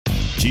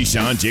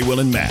Keyshawn, J. Will,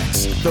 and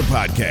Max, the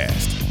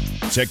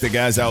podcast. Check the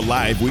guys out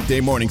live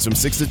weekday mornings from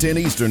 6 to 10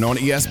 Eastern on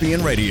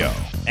ESPN Radio.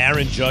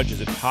 Aaron Judge,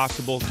 is it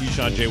possible?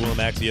 Keyshawn, J. Will, and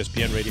Max,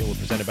 ESPN Radio, will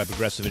presented by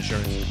Progressive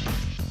Insurance.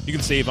 You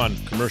can save on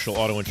commercial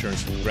auto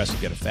insurance from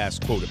Progressive. Get a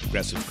fast quote at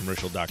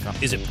progressivecommercial.com.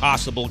 Is it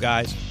possible,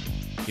 guys,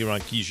 here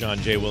on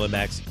Keyshawn, J. Will, and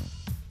Max,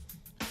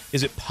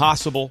 is it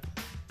possible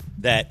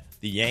that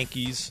the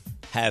Yankees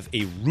have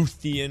a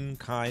Ruthian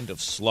kind of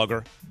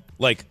slugger?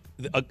 Like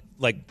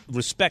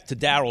respect to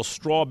Darryl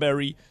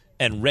Strawberry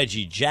and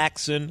Reggie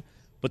Jackson,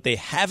 but they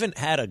haven't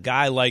had a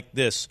guy like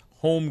this,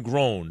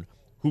 homegrown,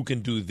 who can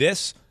do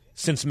this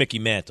since Mickey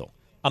Mantle.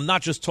 I'm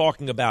not just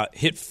talking about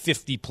hit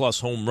 50-plus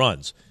home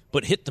runs,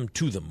 but hit them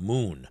to the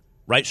moon,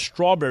 right?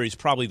 Strawberry's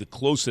probably the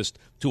closest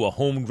to a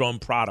homegrown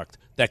product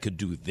that could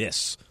do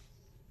this.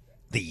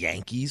 The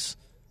Yankees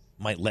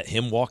might let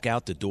him walk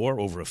out the door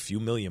over a few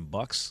 $1 million.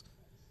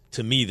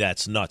 To me,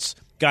 that's nuts.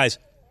 Guys,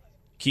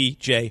 Key,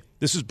 Jay,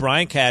 this is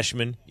Brian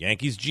Cashman,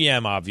 Yankees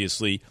GM,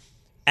 obviously,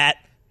 at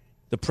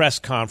the press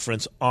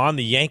conference on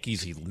the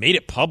Yankees. He made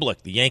it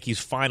public, the Yankees'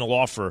 final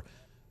offer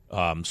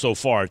so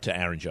far to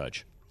Aaron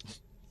Judge.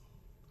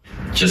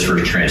 Just for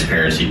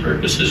transparency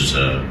purposes,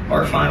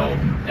 our final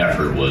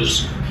effort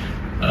was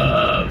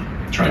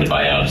trying to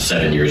buy out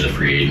 7 years of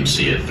free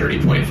agency at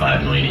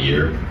 $30.5 million a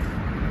year,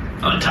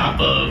 on top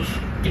of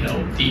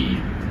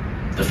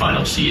the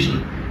final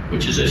season,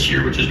 which is this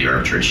year, which is the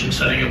arbitration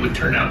setting. It would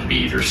turn out to be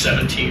either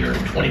 17 or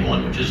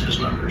 21, which is his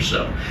number.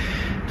 So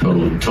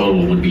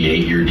total would be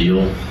 8-year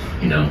deal.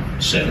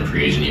 7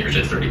 free agent years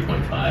at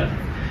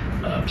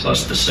 30.5,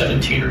 plus the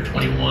 17 or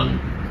 21.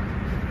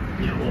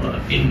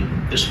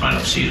 In this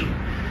final season,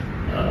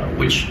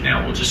 which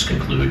now will just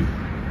conclude,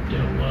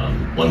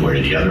 one way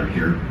or the other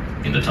here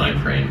in the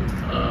time frame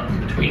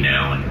between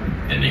now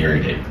and the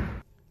hearing date.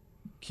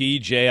 Key,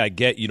 Jay, I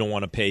get you don't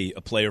want to pay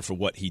a player for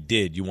what he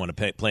did. You want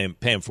to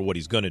pay him for what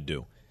he's going to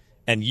do.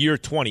 And year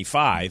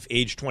 25,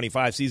 age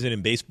 25 season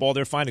in baseball,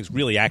 their findings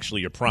really actually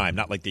your prime,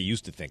 not like they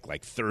used to think,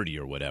 like 30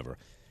 or whatever.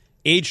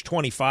 Age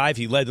 25,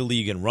 he led the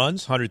league in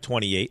runs,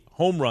 128,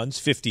 home runs,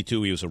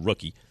 52. He was a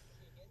rookie.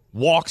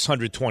 Walks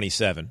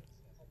 127,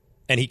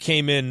 and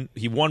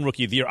he won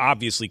Rookie of the Year,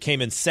 obviously,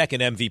 came in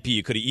second MVP.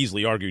 You could have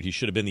easily argued he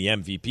should have been the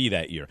MVP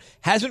that year.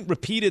 Hasn't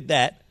repeated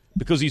that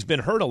because he's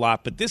been hurt a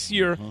lot, but this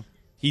year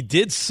he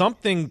did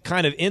something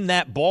kind of in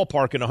that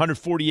ballpark in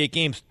 148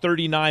 games,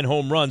 39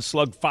 home runs,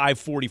 slugged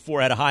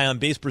 .544, had a high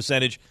on-base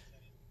percentage.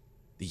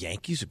 The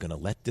Yankees are going to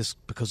let this,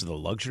 because of the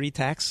luxury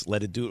tax,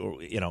 let it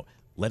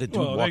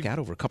walk out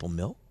over a couple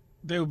mil?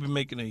 They would be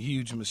making a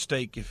huge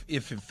mistake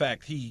if in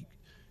fact, he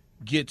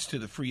gets to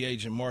the free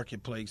agent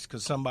marketplace,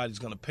 because somebody's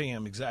going to pay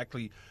him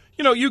exactly.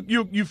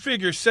 You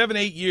figure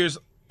 7-8 years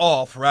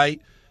off, right?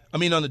 I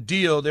mean, on the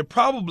deal, they're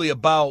probably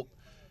about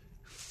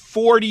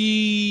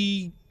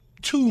 $42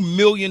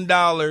 million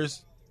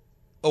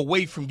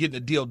away from getting a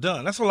deal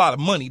done. That's a lot of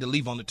money to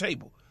leave on the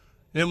table.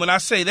 And when I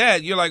say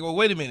that, you're like, well,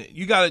 wait a minute.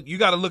 You got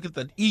to look at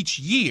each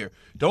year.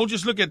 Don't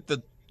just look at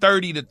the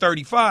 30 to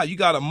 35. You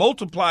got to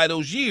multiply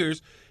those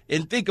years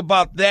and think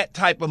about that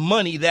type of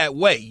money that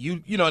way.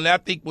 And I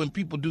think when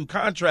people do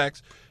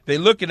contracts, they're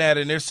looking at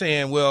it and they're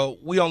saying, well,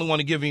 we only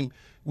want to give him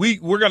we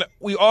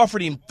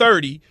offered him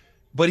 30,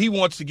 but he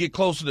wants to get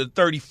closer to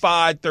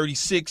 35,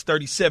 36,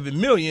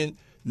 37 million.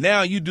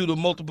 Now you do the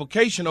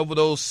multiplication over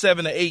those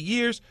 7 to 8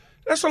 years.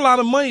 That's a lot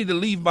of money to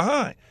leave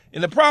behind.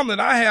 And the problem that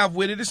I have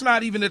with it, it's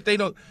not even that they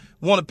don't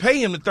want to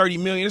pay him the $30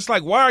 million. It's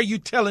like, why are you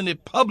telling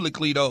it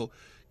publicly though?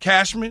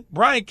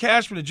 Brian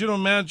Cashman, the general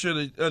manager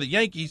of the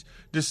Yankees,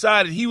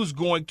 decided he was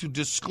going to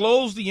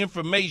disclose the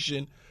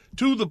information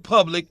to the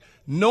public,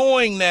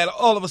 knowing that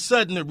all of a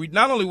sudden,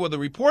 not only were the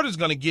reporters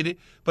going to get it,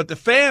 but the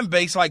fan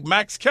base, like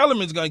Max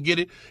Kellerman's going to get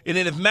it. And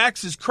then if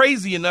Max is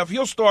crazy enough,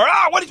 he'll start,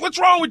 what's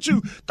wrong with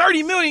you?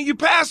 $30 million you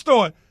passed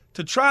on,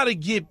 to try to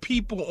get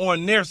people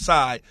on their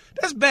side.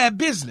 That's bad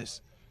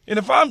business. And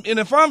if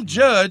I'm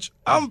Judge,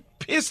 I'm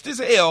pissed as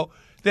hell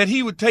that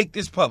he would take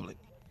this public.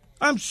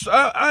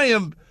 I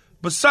am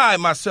beside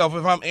myself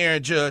if I'm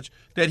Aaron Judge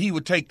that he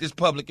would take this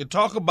public and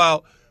talk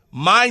about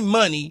my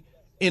money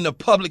in a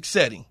public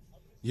setting.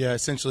 Yeah,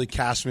 essentially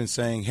Cashman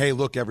saying, hey,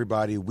 look,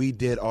 everybody, we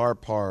did our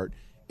part.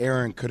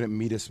 Aaron couldn't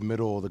meet us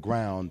middle of the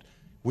ground.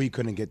 We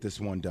couldn't get this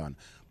one done.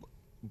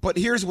 But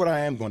here's what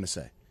I am going to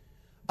say.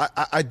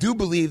 I do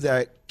believe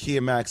that,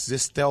 Kia Max,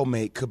 this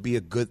stalemate could be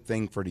a good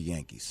thing for the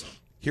Yankees.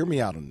 Hear me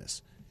out on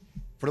this.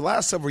 For the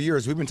last several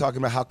years, we've been talking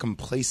about how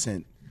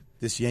complacent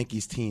this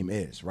Yankees team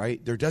is,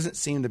 right? There doesn't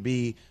seem to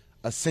be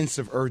a sense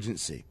of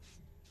urgency.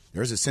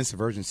 There's a sense of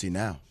urgency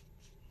now.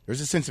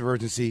 There's a sense of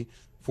urgency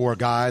for a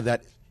guy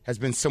that has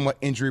been somewhat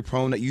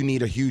injury-prone that you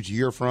need a huge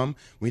year from.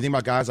 When you think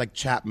about guys like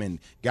Chapman,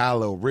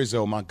 Gallo,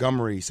 Rizzo,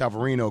 Montgomery,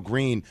 Severino,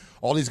 Green,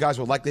 all these guys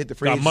will likely hit the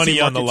free agency market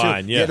money on the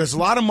line, yeah. There's a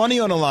lot of money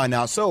on the line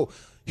now. So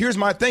here's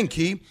my thing,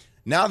 Key.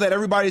 Now that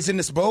everybody's in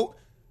this boat,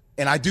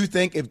 and I do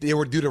think if they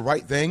were to do the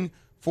right thing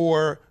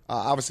for,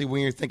 obviously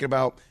when you're thinking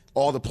about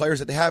all the players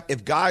that they have,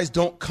 if guys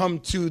don't come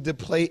to the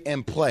plate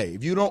and play,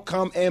 if you don't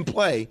come and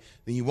play,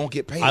 then you won't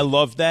get paid. I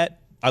love that.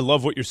 I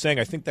love what you're saying.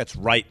 I think that's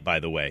right, by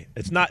the way.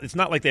 It's not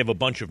like they have a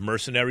bunch of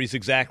mercenaries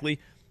exactly,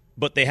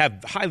 but they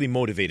have highly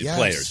motivated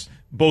players,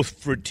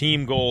 both for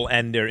team goal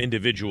and their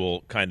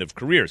individual kind of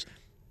careers.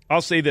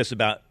 I'll say this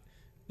about,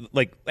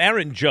 like,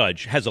 Aaron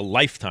Judge has a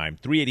lifetime,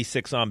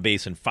 386 on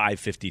base and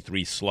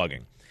 553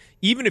 slugging.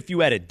 Even if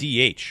you had a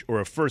DH or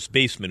a first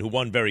baseman who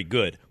won very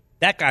good,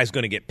 that guy's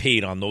going to get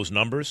paid on those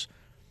numbers.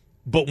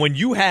 But when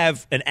you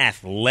have an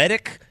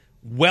athletic,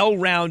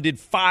 well-rounded,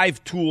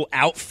 five-tool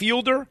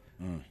outfielder,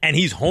 and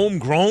he's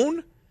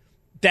homegrown,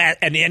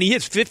 and he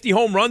hits 50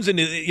 home runs, and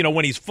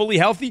when he's fully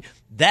healthy,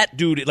 that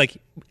dude,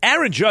 like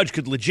Aaron Judge,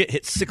 could legit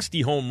hit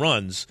 60 home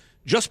runs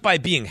just by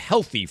being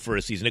healthy for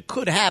a season. It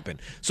could happen.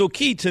 So,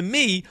 Key, to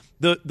me,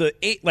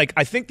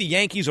 I think the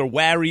Yankees are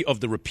wary of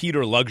the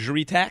repeater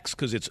luxury tax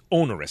because it's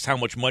onerous how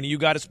much money you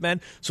got to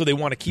spend, so they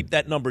want to keep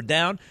that number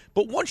down.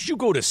 But once you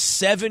go to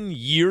 7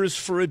 years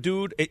for a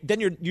dude,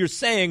 then you're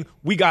saying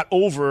we got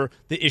over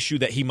the issue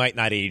that he might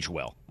not age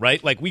well,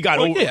 right? Like, we got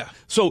over. Yeah.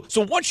 So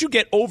once you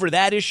get over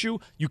that issue,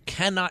 you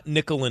cannot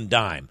nickel and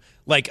dime.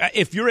 Like,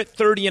 if you're at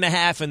 30 and a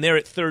half and they're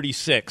at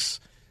 36,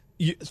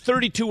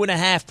 32 and a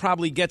half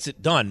probably gets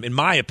it done, in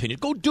my opinion.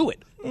 Go do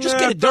it. Just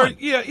get it done.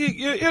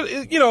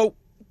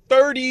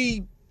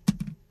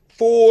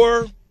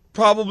 34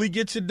 probably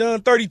gets it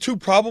done. 32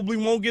 probably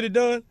won't get it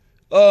done.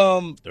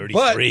 33.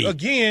 But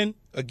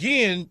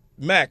again,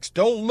 Max,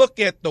 don't look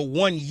at the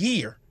 1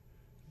 year.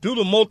 Do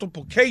the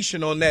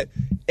multiplication on that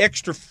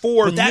extra $4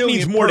 million. But that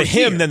means more to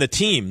him year. than the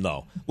team,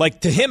 though.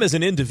 Like, to him as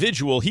an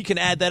individual, he can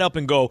add that up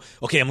and go,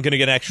 okay, I'm going to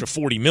get an extra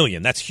 $40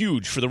 million. That's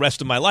huge for the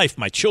rest of my life,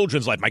 my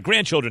children's life, my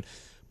grandchildren.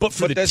 But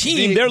for the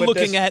team, they're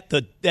looking at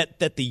the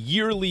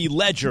yearly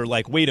ledger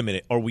like, wait a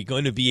minute, are we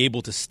going to be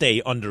able to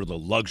stay under the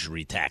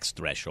luxury tax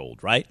threshold,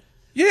 right?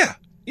 Yeah,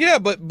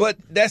 but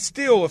that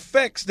still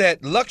affects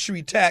that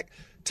luxury tax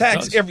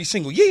every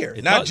single year,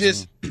 not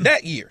just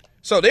that year.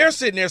 So they're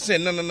sitting there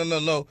saying,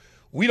 no,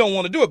 we don't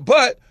want to do it.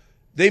 But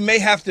they may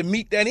have to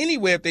meet that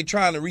anyway if they're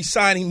trying to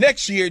re-sign him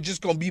next year. It's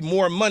just going to be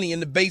more money in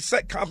the base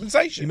set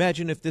compensation.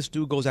 Imagine if this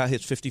dude goes out,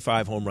 hits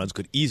 55 home runs,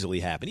 could easily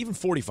happen, even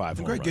 45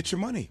 home runs. Get your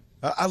money.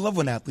 I love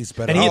when athletes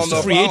bet. And he hits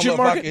the free agent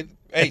market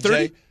at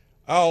 30? Jay,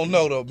 I don't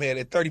know, though, man.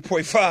 At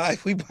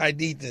 30.5, we might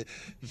need to,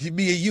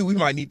 me and you, we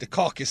might need to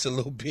caucus a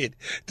little bit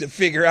to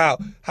figure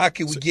out how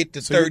can we get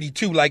to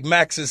 32 like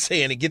Max is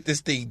saying and get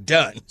this thing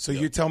done. So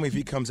you tell me if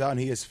he comes out and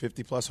he has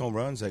 50-plus home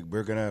runs, like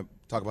we're going to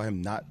talk about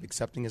him not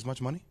accepting as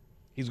much money?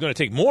 He's going to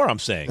take more, I'm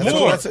saying. That's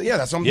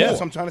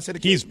what I'm trying to say.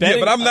 He's betting.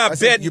 Yeah, but I'm not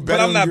betting.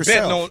 But I'm not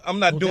betting on. I'm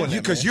not doing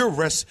that because your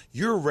risk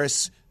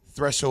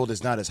threshold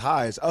is not as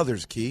high as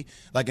others. Key,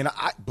 but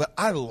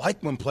I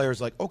like when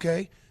players like,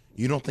 okay,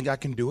 you don't think I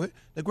can do it?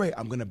 Like, great,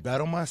 I'm going to bet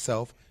on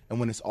myself, and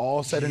when it's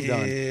all said and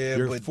done,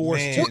 you're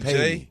forced to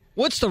pay me.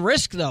 What's the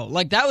risk, though?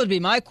 Like, that would be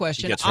my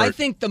question. I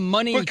think the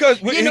money.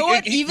 Because you know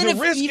what? Even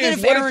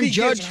if Aaron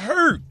Judge gets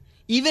hurt,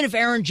 even if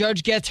Aaron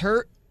Judge gets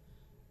hurt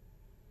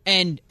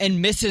and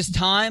misses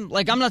time,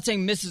 like, I'm not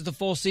saying misses the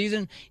full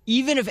season.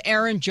 Even if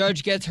Aaron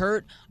Judge gets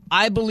hurt,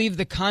 I believe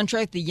the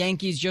contract the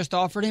Yankees just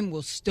offered him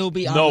will still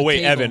be on the table. No,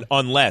 wait, Evan.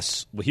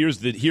 Unless here's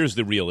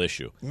the real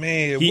issue.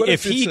 Man,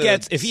 if he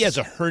has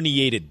a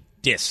herniated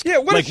disc. Yeah,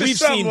 what if it's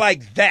something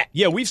like that?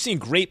 Yeah, we've seen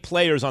great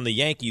players on the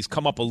Yankees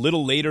come up a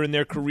little later in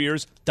their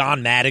careers.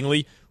 Don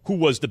Mattingly, who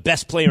was the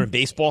best player in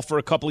baseball for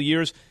a couple of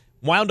years,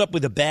 wound up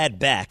with a bad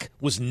back,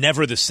 was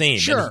never the same.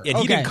 Sure, and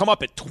he didn't come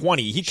up at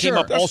 20. He came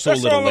up also a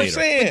little all I'm later.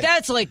 saying. But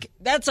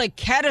that's like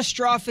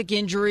catastrophic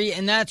injury,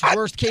 and that's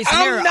worst case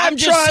scenario. I'm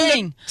just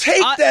trying to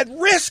take that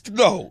risk,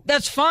 though.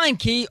 That's fine,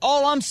 Key.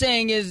 All I'm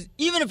saying is,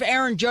 even if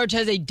Aaron Judge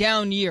has a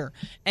down year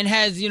and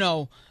has,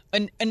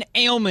 an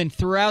ailment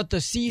throughout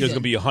the season, there's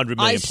going to be $100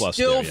 million plus. I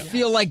still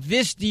feel like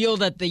this deal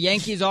that the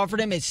Yankees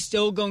offered him is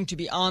still going to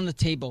be on the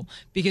table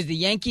because the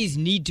Yankees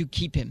need to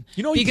keep him.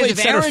 He played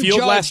center field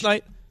last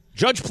night.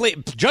 Judge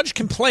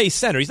can play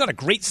center. He's not a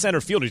great center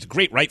fielder. He's a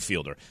great right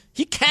fielder.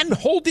 He can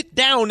hold it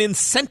down in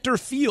center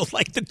field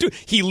like the dude.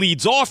 He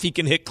leads off. He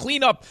can hit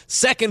cleanup.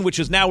 Second, which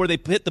is now where they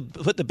put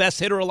the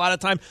best hitter a lot of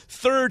time.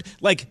 Third,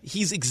 like,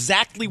 he's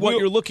exactly what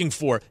you're looking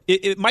for.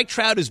 Mike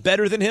Trout is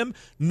better than him.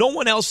 No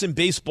one else in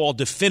baseball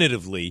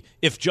definitively,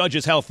 if Judge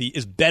is healthy,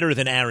 is better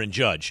than Aaron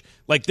Judge.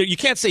 Like, you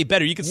can't say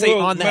better. You can say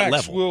on that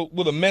level.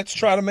 Will the Mets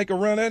try to make a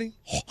run at him?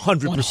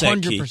 100%.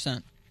 100%.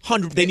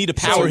 100. They need a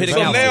power hitting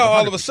outfield. So now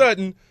all of a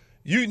sudden,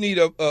 you need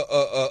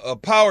a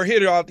power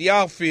hitter out the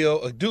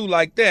outfield, a dude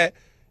like that.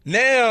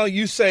 Now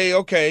you say,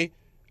 okay,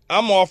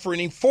 I'm offering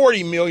him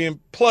 $40 million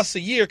plus a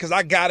year because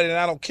I got it and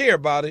I don't care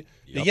about it.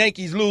 Yep. The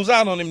Yankees lose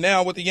out on him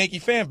now. What the Yankee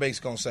fan base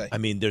gonna say? I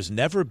mean, Curtis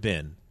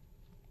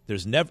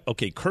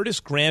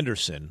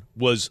Granderson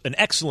was an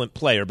excellent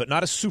player, but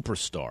not a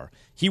superstar.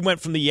 He went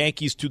from the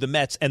Yankees to the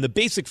Mets, and the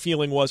basic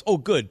feeling was, oh,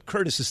 good,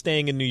 Curtis is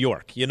staying in New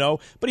York,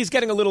 But he's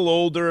getting a little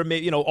older,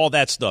 all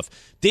that stuff.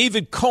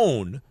 David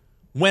Cone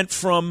went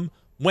from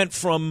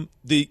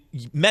the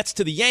Mets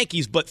to the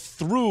Yankees, but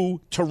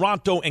through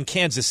Toronto and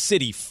Kansas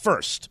City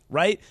first,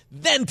 right?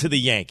 Then to the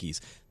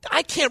Yankees.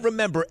 I can't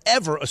remember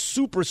ever a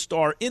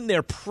superstar in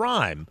their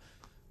prime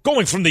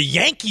Going from the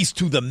Yankees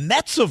to the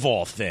Mets of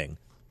all thing.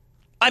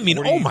 I mean,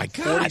 40, oh my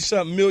God.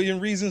 40-something million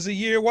reasons a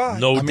year why.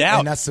 No doubt.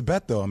 And that's the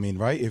bet, though. I mean,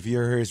 right? If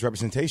you're his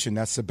representation,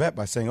 that's the bet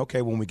by saying,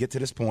 okay, when we get to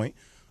this point,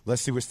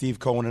 let's see what Steve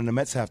Cohen and the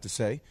Mets have to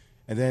say.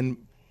 And then,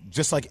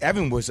 just like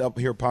Evan was up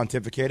here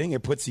pontificating, it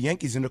puts the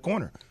Yankees in the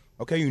corner.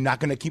 Okay, you're not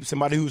going to keep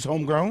somebody who's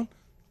homegrown?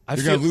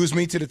 You're going to lose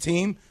me to the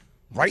team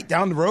right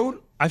down the road?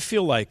 I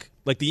feel like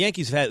the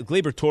Yankees had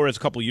Gleyber Torres a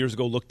couple of years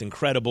ago looked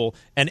incredible,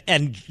 and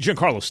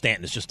Giancarlo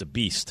Stanton is just a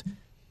beast.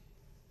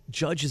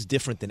 Judge is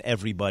different than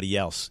everybody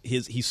else.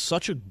 He's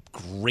such a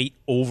great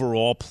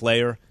overall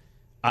player.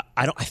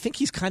 I think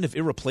he's kind of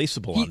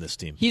irreplaceable on this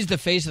team. He's the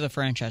face of the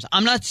franchise.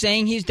 I'm not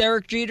saying he's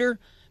Derek Jeter,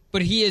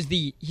 but he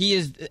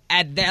is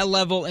at that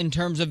level in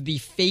terms of the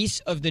face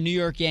of the New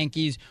York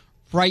Yankees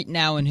right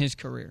now in his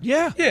career.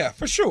 Yeah,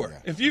 for sure.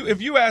 If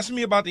you ask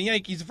me about the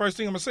Yankees, the first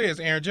thing I'm gonna say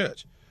is Aaron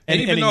Judge. And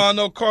even though I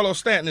know Carlos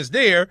Stanton is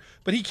there,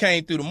 but he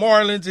came through the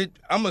Marlins,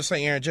 I'm going to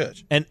say Aaron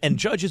Judge. And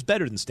Judge is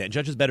better than Stanton.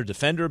 Judge is better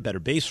defender, better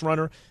base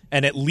runner,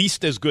 and at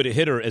least as good a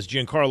hitter as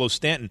Giancarlo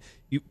Stanton.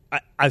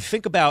 I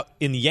think about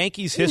in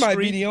Yankees history. He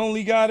might be the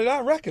only guy that I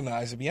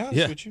recognize, to be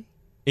honest with you.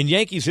 In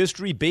Yankees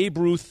history, Babe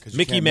Ruth,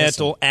 Mickey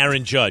Mantle,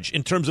 Aaron Judge.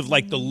 In terms of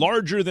like the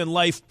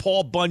larger-than-life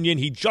Paul Bunyan,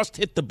 he just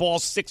hit the ball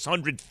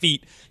 600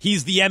 feet.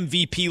 He's the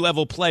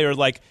MVP-level player.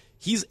 Like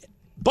he's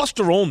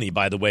Buster Olney,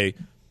 by the way,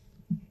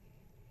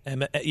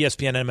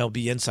 ESPN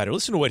MLB insider.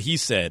 Listen to what he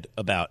said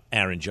about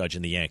Aaron Judge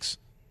and the Yanks.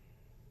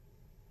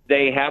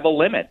 They have a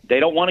limit.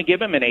 They don't want to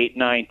give him an 8,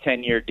 9,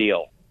 10-year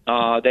deal.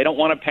 They don't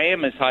want to pay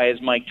him as high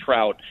as Mike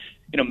Trout.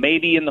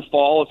 Maybe in the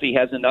fall, if he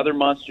has another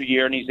monster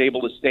year and he's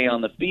able to stay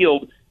on the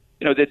field,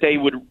 that they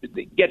would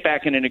get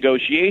back into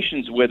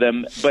negotiations with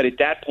him. But at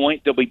that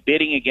point, they'll be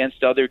bidding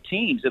against other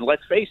teams. And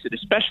let's face it,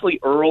 especially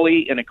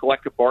early in a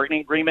collective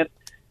bargaining agreement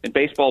in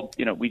baseball,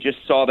 we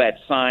just saw that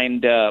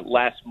signed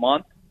last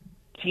month.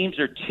 Teams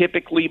are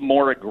typically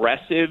more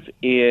aggressive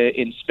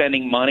in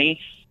spending money.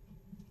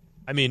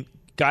 I mean,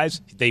 guys,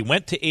 they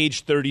went to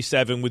age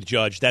 37 with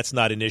Judge. That's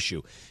not an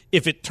issue.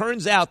 If it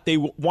turns out they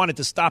wanted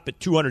to stop at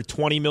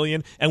 $220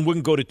 million and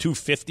wouldn't go to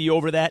 $250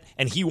 over that,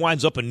 and he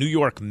winds up a New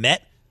York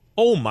Met,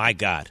 oh my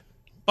God!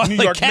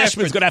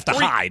 Cashman's going to have to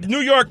hide. New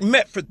York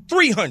Met for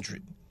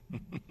 $300.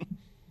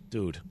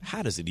 Dude,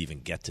 how does it even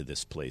get to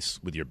this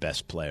place with your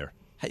best player?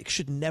 It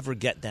should never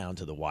get down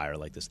to the wire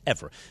like this,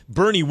 ever.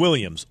 Bernie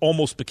Williams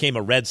almost became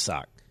a Red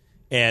Sox,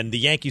 and the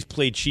Yankees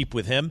played cheap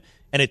with him,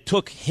 and it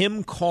took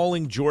him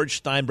calling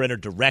George Steinbrenner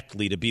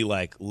directly to be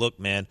like, look,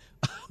 man,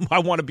 I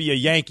want to be a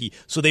Yankee,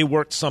 so they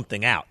worked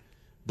something out.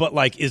 But,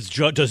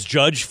 does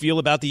Judge feel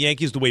about the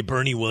Yankees the way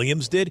Bernie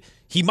Williams did?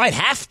 He might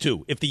have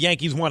to if the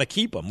Yankees want to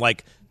keep him.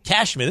 Like,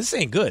 Cashman, this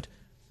ain't good.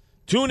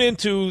 Tune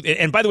into,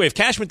 and by the way, if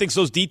Cashman thinks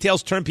those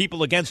details turn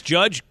people against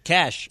Judge,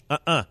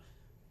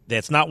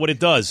 that's not what it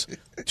does.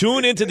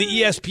 Tune into the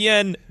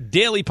ESPN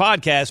Daily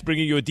Podcast,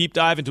 bringing you a deep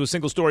dive into a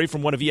single story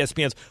from one of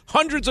ESPN's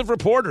hundreds of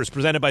reporters,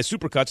 presented by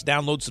Supercuts.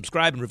 Download,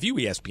 subscribe, and review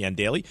ESPN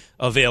Daily.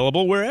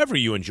 Available wherever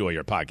you enjoy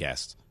your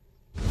podcasts.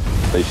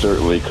 They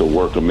certainly could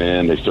work him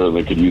in. They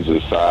certainly could use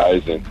his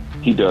size, and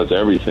he does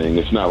everything.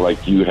 It's not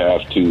like you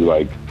have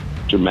to,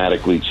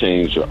 dramatically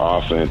change your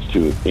offense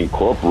to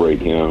incorporate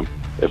him.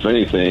 If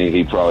anything,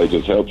 he probably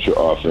just helps your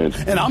offense.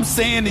 And I'm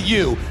saying to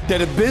you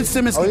that if Ben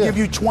Simmons can give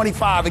you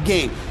 25 a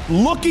game,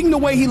 looking the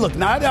way he looked,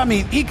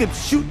 he could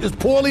shoot as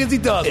poorly as he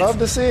does. Love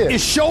to see it.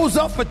 It shows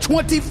up for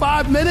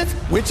 25 minutes,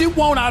 which it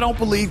won't, I don't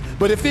believe.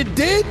 But if it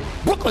did,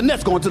 Brooklyn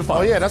Nets going to the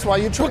finals. Oh, yeah, that's why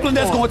you trade. Brooklyn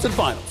Nets going to the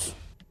finals.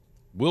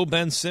 Will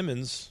Ben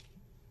Simmons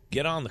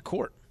get on the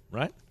court,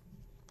 right?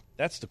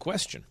 That's the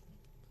question.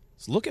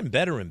 It's looking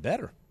better and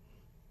better.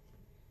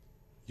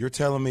 You're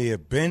telling me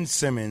if Ben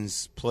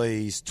Simmons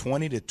plays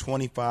 20 to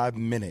 25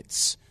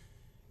 minutes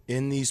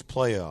in these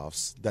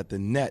playoffs that the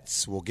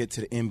Nets will get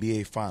to the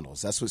NBA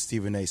Finals? That's what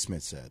Stephen A.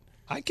 Smith said.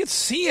 I could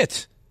see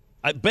it.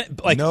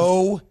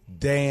 No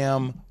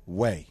damn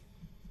way.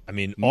 I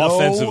mean,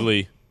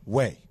 offensively.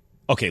 Way.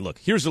 Okay, look,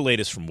 here's the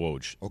latest from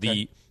Woj.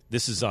 Okay.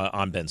 This is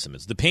on Ben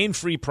Simmons. The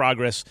pain-free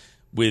progress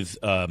with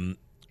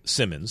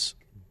Simmons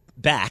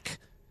back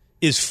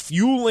is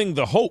fueling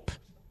the hope.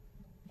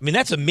 I mean,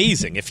 that's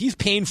amazing. If he's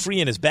pain-free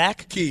in his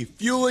back. Key,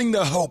 fueling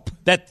the hope.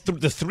 That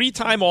the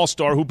three-time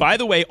All-Star, who, by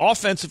the way,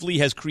 offensively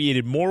has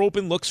created more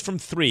open looks from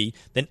three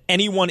than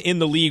anyone in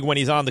the league when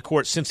he's on the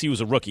court since he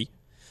was a rookie,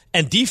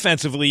 and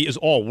defensively is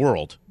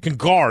all-world. Can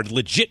guard,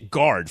 legit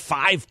guard,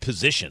 5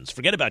 positions.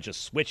 Forget about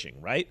just switching,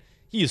 right?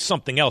 He is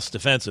something else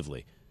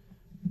defensively.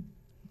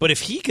 But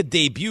if he could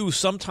debut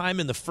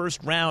sometime in the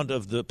first round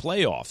of the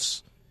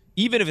playoffs,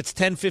 even if it's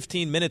 10,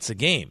 15 minutes a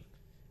game,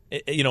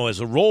 as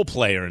a role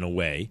player in a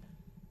way,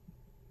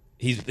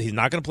 He's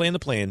not going to play in the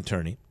play-in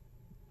tourney,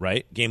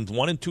 right? Games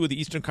 1 and 2 of the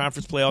Eastern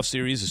Conference Playoff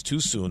Series is too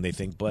soon, they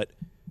think. But,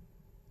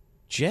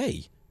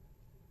 Jay,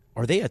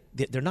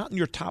 they're not in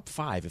your top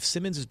 5. If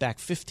Simmons is back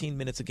 15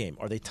 minutes a game,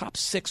 are they top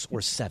 6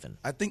 or 7?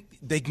 I think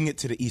they can get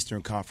to the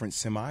Eastern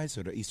Conference semis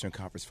or the Eastern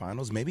Conference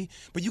Finals, maybe.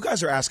 But you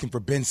guys are asking for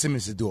Ben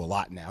Simmons to do a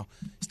lot now.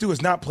 This dude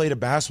has not played a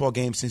basketball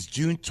game since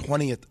June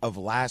 20th of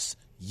last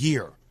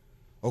year.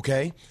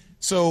 okay?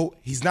 So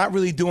he's not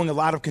really doing a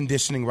lot of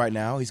conditioning right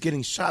now. He's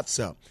getting shots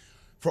up.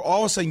 For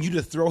all of a sudden you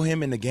to throw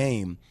him in the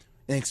game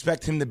and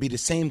expect him to be the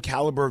same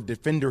caliber of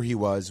defender he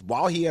was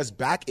while he has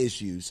back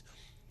issues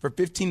for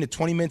 15 to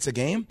 20 minutes a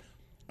game,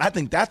 I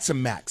think that's a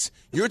max.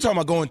 You're talking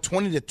about going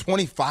 20 to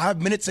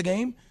 25 minutes a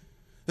game?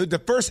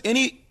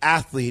 Any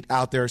athlete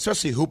out there,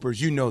 especially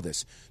hoopers, you know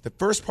this. The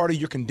first part of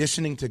your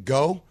conditioning to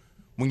go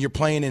when you're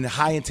playing in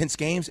high intense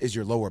games is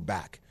your lower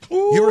back.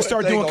 Ooh, you ever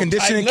start doing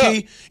conditioning, Key?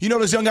 Up. You know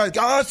those young guys,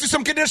 let's do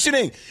some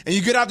conditioning. And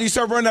you get out there, you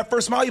start running that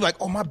first mile, you're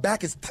like, my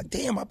back is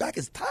damn, my back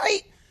is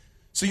tight.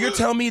 So you're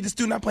telling me this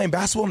dude not playing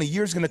basketball in a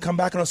year is going to come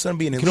back and all of a sudden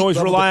be an elite level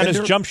defender? He can always rely on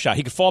his jump shot.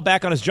 He can fall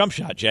back on his jump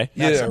shot, Jay.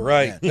 Yeah,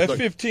 right. That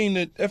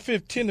 15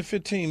 to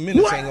 15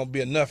 minutes ain't going to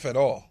be enough at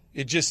all.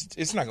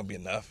 It's not going to be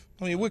enough.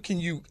 I mean, what can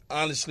you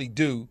honestly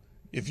do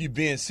if you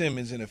Ben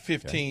Simmons in a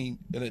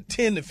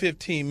 10 to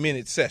 15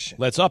 minute session?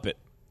 Let's up it.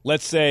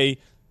 Let's say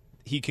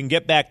he can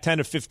get back 10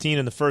 to 15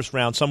 in the first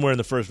round, somewhere in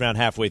the first round,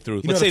 halfway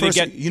through. Let's say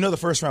the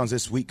first round's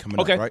this week coming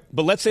up, right?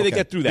 But let's say they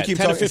get through that. 10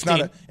 to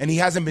 15. And he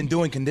hasn't been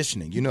doing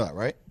conditioning. You know that,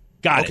 right?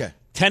 Got it.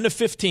 10 to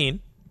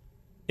 15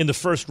 in the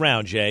first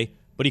round, Jay,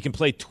 but he can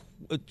play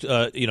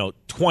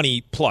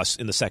 20 plus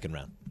in the second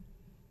round.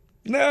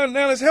 Now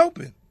that's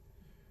helping.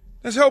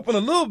 That's helping a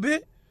little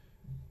bit,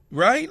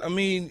 right? I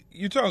mean,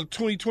 you're talking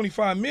 20,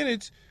 25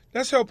 minutes.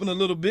 That's helping a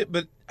little bit,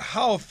 but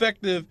how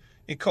effective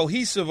and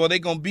cohesive are they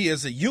going to be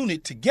as a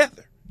unit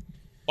together?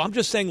 Well, I'm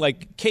just saying,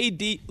 like,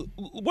 KD,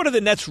 what are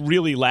the Nets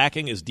really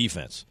lacking is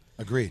defense.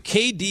 Agreed.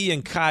 KD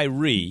and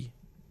Kyrie,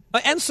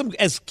 and some,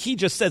 as Key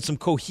just said, some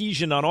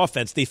cohesion on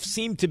offense. They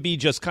seem to be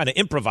just kind of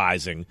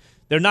improvising.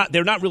 They're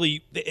not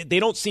really, they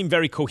don't seem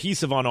very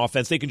cohesive on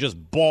offense. They can just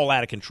ball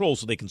out of control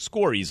so they can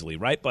score easily,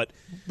 right? But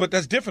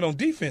that's different on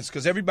defense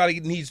because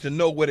everybody needs to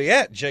know where they're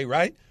at, Jay,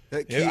 right?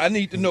 I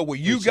need to know where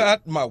you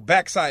got my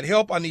backside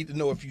help. I need to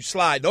know if you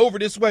slide over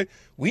this way.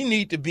 We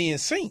need to be in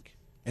sync.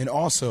 And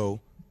also,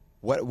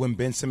 when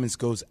Ben Simmons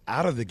goes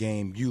out of the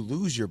game, you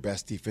lose your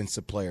best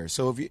defensive player.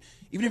 So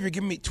even if you're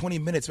giving me 20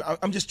 minutes,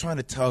 I'm just trying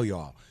to tell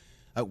y'all,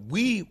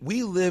 we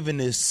live in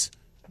this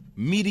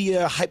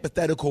media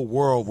hypothetical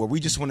world where we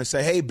just want to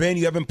say, hey, Ben,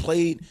 you haven't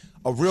played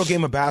a real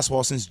game of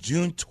basketball since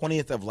June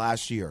 20th of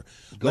last year.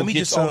 Let me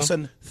just all of a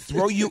sudden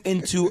throw you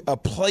into a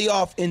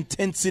playoff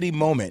intensity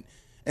moment.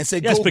 And say,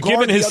 yes, but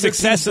given his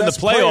success in the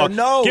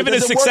playoffs, given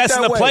his success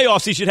in the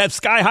playoffs, he should have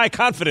sky-high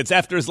confidence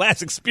after his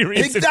last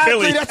experience in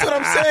Philly. Exactly, that's what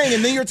I'm saying.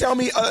 And then you're telling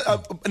me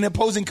an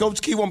opposing coach,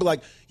 Key, won't be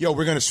like, yo,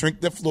 we're going to shrink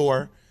the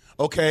floor.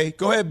 Okay,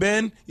 go ahead,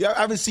 Ben. Yeah,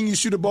 I haven't seen you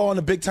shoot a ball in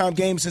a big-time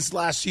game since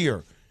last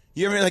year.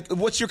 You ever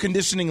what's your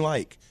conditioning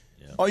like?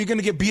 Yeah. Oh, you're going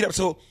to get beat up.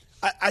 So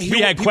I hear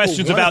we had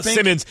questions about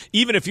Simmons.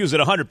 Even if he was at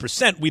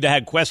 100%, we'd have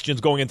had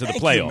questions going into the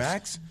playoffs. You,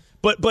 Max.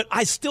 But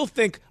I still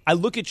think I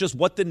look at just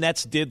what the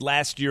Nets did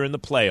last year in the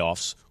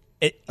playoffs,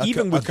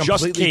 even with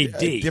just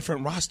KD. A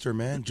different roster,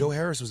 man. Joe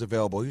Harris was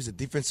available. He was a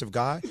defensive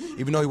guy,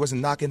 even though he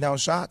wasn't knocking down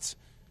shots.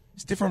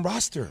 It's a different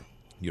roster.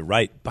 You're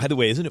right. By the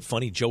way, isn't it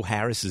funny? Joe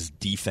Harris's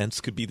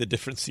defense could be the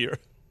difference here.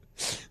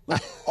 I'm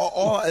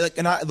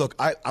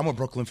a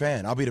Brooklyn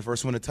fan. I'll be the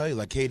first one to tell you,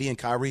 KD and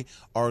Kyrie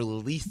are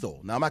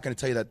lethal. Now, I'm not going to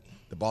tell you that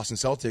the Boston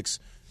Celtics,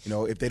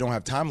 if they don't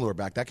have Time Lord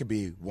back, that could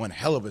be one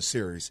hell of a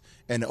series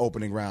in the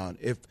opening round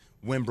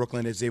when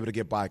Brooklyn is able to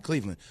get by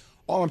Cleveland.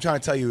 All I'm trying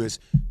to tell you is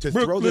to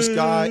throw this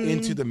guy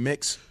into the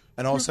mix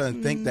and all of a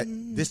sudden think that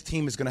this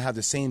team is going to have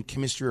the same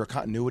chemistry or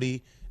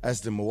continuity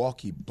as the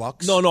Milwaukee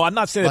Bucks. No, I'm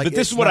not saying that, but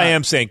this is what I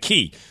am saying.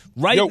 Key,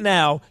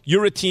 now,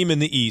 you're a team in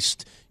the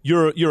East.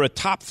 You're a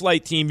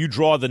top-flight team. You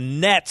draw the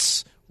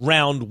Nets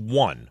round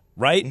one,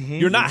 right? Mm-hmm,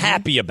 you're not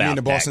happy about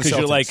that because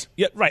you're like,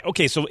 yeah, right.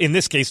 Okay, so in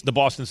this case, the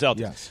Boston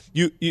Celtics.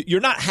 Yes. You're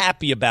not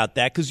happy about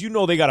that because you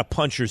know they got a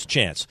puncher's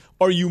chance.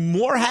 Are you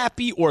more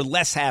happy or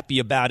less happy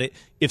about it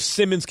if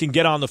Simmons can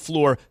get on the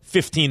floor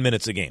 15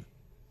 minutes a game?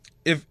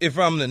 If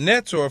I'm the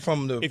Nets or if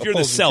I'm the if you're the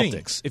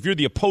Celtics, team. If you're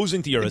the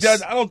opposing team,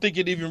 I don't think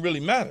it even really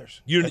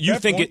matters. You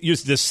think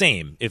it's the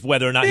same if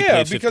whether or not he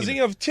plays 15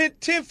 minutes. Because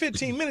 10,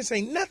 15 minutes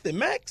ain't nothing,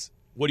 Max.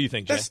 What do you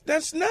think, Jay?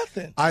 That's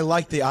nothing. I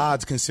like the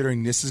odds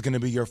considering this is going to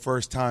be your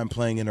first time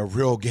playing in a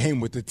real game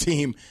with the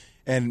team.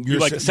 And you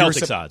like the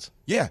Celtics odds?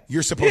 Yeah,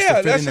 you're supposed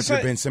to fit in if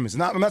you're Ben Simmons.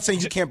 I'm not saying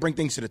you can't bring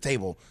things to the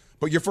table,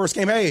 but your first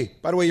game, hey,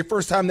 by the way, your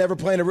first time never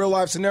playing a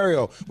real-life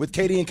scenario with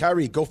KD and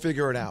Kyrie, go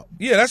figure it out.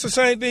 Yeah, that's the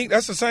same thing.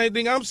 That's the same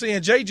thing I'm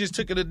saying. Jay just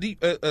took it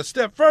a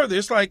step further.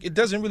 It's like it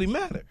doesn't really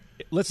matter.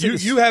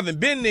 You haven't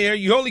been there.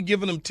 You only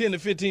giving them 10 to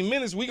 15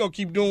 minutes. We're going to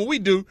keep doing what we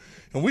do,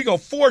 and we're going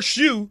to force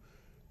you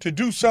to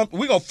do something.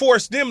 We're going to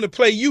force them to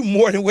play you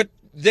more than what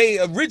they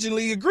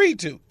originally agreed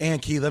to.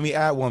 And, Key, let me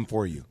add one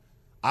for you.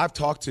 I've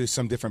talked to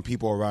some different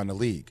people around the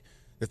league.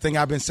 The thing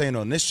I've been saying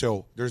on this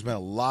show, there's been a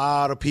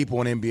lot of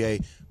people in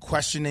NBA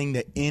questioning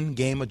the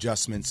in-game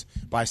adjustments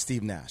by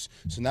Steve Nash.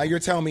 So now you're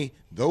telling me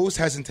those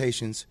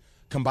hesitations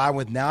combined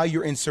with now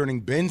you're inserting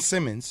Ben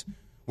Simmons,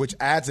 which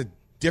adds a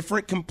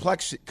different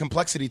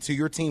complexity to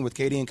your team with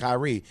KD and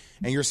Kyrie,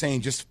 and you're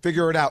saying just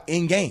figure it out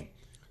in-game.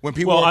 when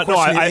people are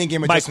questioning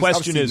in-game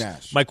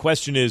adjustments, my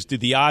question is,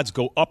 did the odds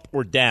go up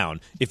or down?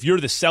 If you're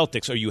the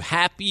Celtics, are you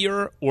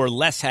happier or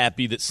less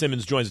happy that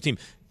Simmons joins the team?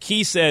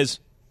 Key says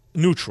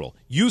neutral.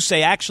 You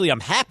say, actually, I'm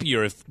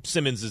happier if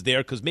Simmons is there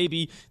because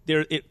maybe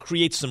it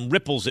creates some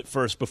ripples at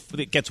first. Before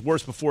it gets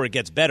worse before it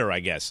gets better, I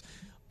guess.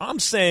 I'm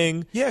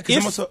saying,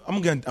 because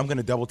I'm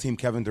gonna double team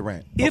Kevin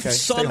Durant. If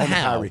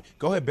somehow,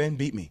 go ahead, Ben,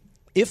 beat me.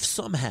 If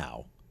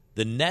somehow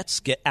the Nets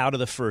get out of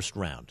the first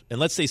round, and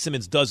let's say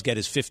Simmons does get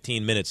his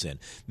 15 minutes in,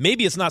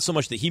 maybe it's not so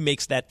much that he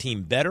makes that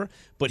team better,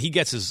 but he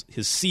gets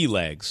his sea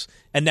legs.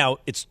 And now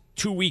it's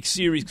 2-week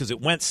series because it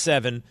went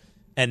 7,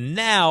 and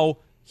now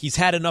he's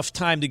had enough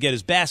time to get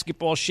his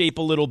basketball shape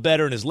a little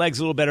better and his legs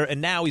a little better, and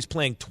now he's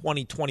playing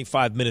 20,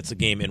 25 minutes a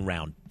game in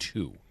round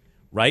 2,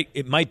 right?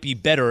 It might be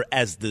better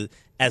as the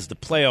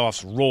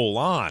playoffs roll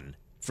on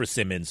for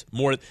Simmons.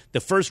 More the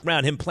first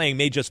round, him playing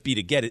may just be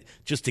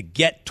to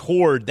get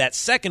toward that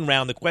second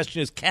round. The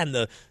question is, can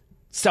the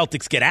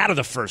Celtics get out of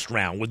the first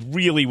round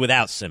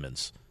without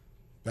Simmons?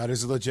 That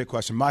is a legit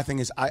question. My thing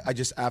is, I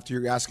just, after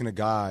you're asking a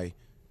guy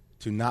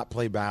to not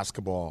play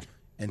basketball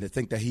and to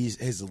think that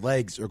his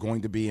legs are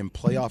going to be in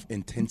playoff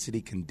intensity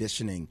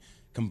conditioning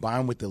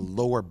combined with the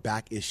lower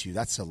back issue,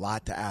 that's a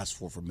lot to ask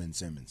for Ben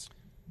Simmons.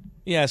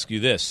 Let me ask you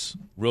this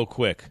real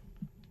quick.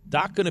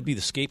 Doc going to be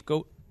the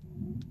scapegoat?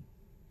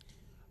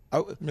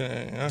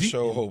 I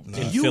sure hope not.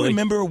 Do you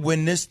remember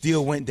when this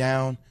deal went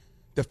down?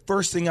 The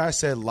first thing I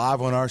said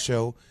live on our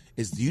show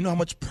is, do you know how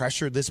much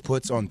pressure this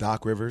puts on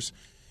Doc Rivers?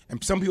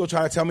 And some people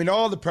try to tell me,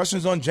 no, the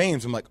pressure's on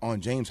James. I'm like, on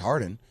James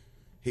Harden.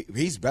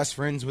 He's best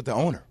friends with the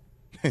owner.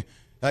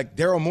 Like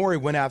Daryl Morey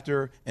went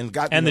after and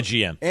got the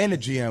GM. And the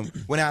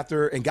GM went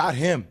after and got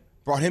him,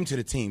 brought him to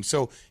the team.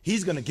 So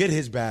he's going to get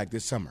his bag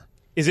this summer.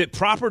 Is it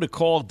proper to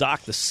call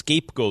Doc the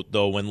scapegoat,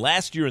 though, when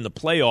last year in the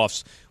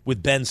playoffs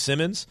with Ben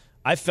Simmons,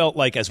 I felt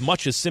like as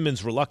much as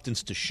Simmons'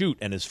 reluctance to shoot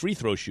and his free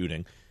throw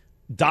shooting,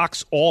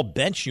 Doc's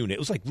all-bench unit, it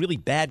was like really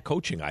bad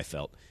coaching, I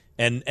felt.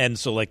 And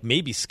so like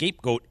maybe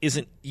scapegoat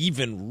isn't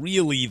even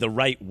really the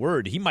right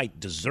word. He might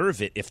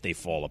deserve it if they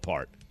fall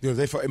apart. Look,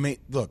 there's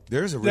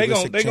a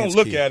realistic They're going to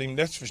look at him,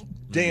 that's for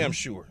damn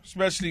sure,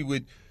 especially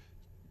with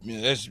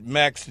that's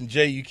Max and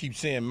Jay. You keep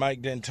saying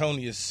Mike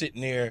D'Antoni is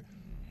sitting there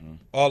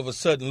all of a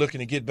sudden looking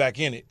to get back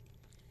in it.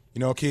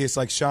 Key, it's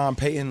like Sean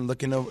Payton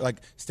looking over, like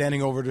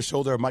standing over the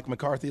shoulder of Mike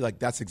McCarthy. Like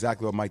that's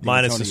exactly what Mike D'Antoni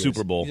minus the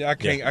Super Bowl. Yeah, I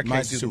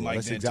can't do the Mike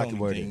That's D'Antoni exactly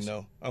what thing. it is.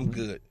 No, I'm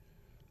good.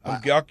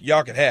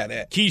 Y'all can have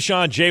that.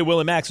 Keyshawn, J. Will,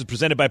 and Max is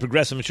presented by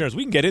Progressive Insurance.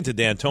 We can get into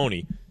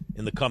D'Antoni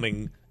in the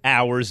coming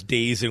hours,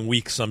 days, and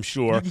weeks, I'm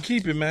sure. You can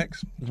keep it,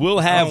 Max. We'll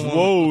have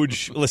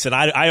Woj. Listen,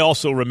 I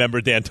also remember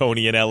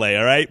D'Antoni in L.A.,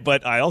 all right?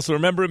 But I also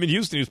remember him in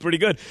Houston. He was pretty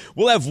good.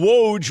 We'll have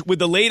Woj with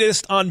the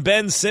latest on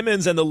Ben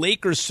Simmons and the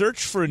Lakers'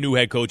 search for a new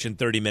head coach in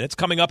 30 minutes.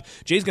 Coming up,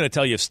 Jay's going to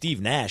tell you if Steve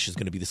Nash is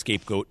going to be the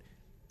scapegoat.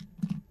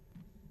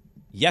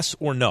 Yes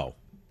or no?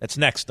 That's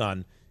next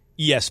on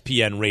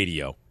ESPN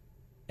Radio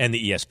and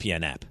the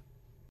ESPN app.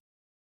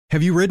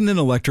 Have you ridden an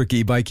electric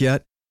e-bike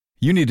yet?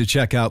 You need to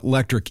check out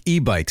Electric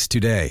E-Bikes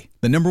today,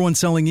 the #1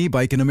 selling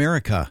e-bike in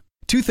America.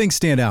 2 things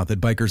stand out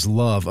that bikers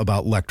love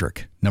about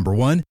Electric. Number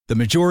 1, the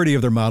majority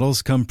of their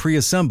models come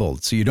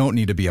pre-assembled, so you don't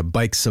need to be a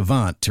bike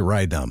savant to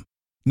ride them.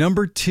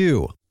 Number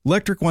 2,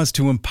 Electric wants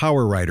to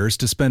empower riders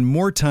to spend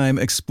more time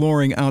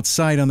exploring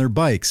outside on their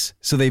bikes,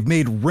 so they've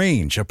made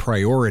range a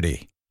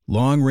priority.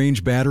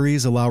 Long-range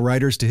batteries allow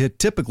riders to hit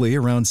typically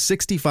around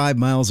 65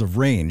 miles of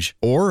range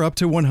or up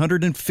to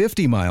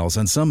 150 miles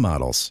on some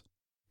models.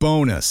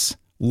 Bonus,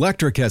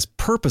 Electric has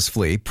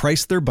purposefully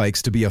priced their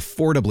bikes to be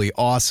affordably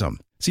awesome,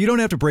 so you don't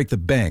have to break the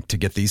bank to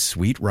get these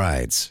sweet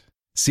rides.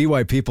 See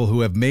why people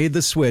who have made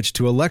the switch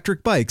to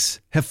electric bikes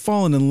have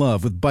fallen in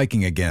love with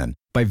biking again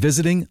by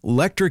visiting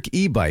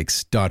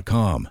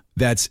electricebikes.com.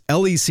 That's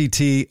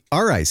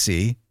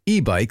LECTRIC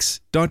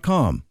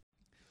ebikes.com.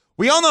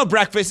 We all know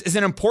breakfast is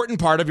an important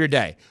part of your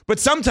day, but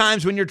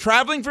sometimes when you're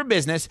traveling for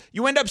business,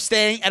 you end up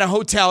staying at a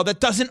hotel that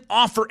doesn't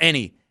offer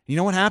any. You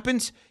know what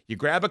happens? You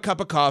grab a cup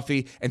of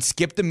coffee and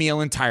skip the meal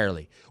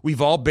entirely.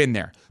 We've all been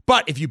there.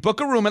 But if you book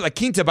a room at La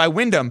Quinta by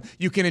Wyndham,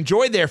 you can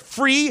enjoy their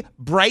free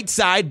Bright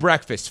Side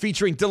breakfast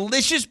featuring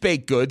delicious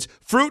baked goods,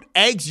 fruit,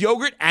 eggs,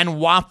 yogurt, and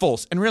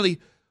waffles. And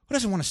really, who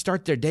doesn't want to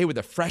start their day with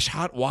a fresh,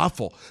 hot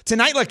waffle?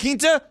 Tonight, La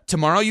Quinta,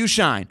 tomorrow you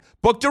shine.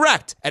 Book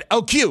direct at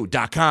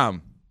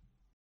LQ.com.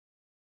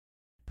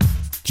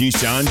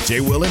 Keyshawn,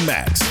 J. Will, and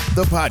Max,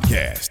 the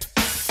podcast.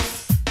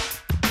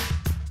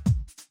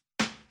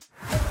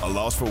 A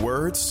loss for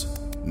words?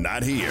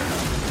 Not here.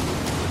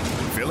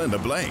 Fill in the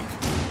blank.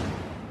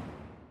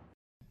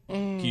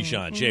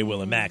 Keyshawn, J.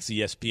 Will, and Max,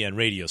 ESPN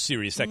Radio,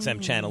 Sirius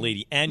XM Channel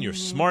 80, and your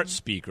smart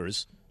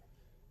speakers.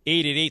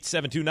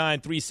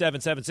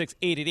 888-729-3776,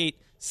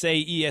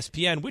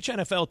 888-SAY-ESPN. Which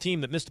NFL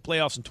team that missed the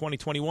playoffs in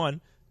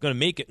 2021 going to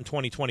make it in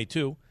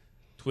 2022?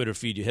 Twitter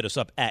feed, you hit us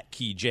up at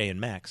Key, J,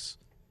 and Max.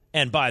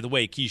 And by the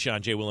way,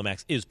 Keyshawn, J. Will, and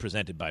Max is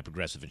presented by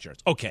Progressive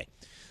Insurance. Okay,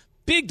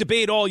 big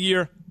debate all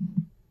year.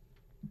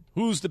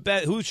 Who's the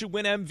best? Who should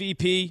win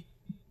MVP?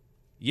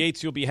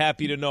 Yates, you'll be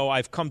happy to know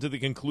I've come to the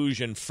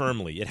conclusion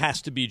firmly. It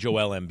has to be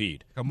Joel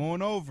Embiid. Come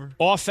on over.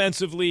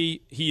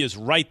 Offensively, he is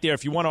right there.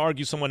 If you want to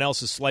argue someone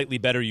else is slightly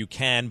better, you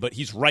can, but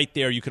he's right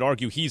there. You could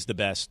argue he's the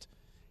best.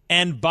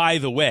 And by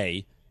the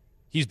way,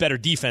 he's better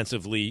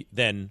defensively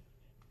than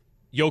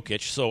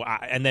Jokic. So,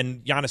 and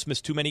then Giannis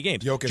missed too many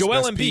games. Jokic,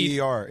 Joel best Embiid,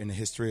 PER in the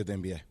history of the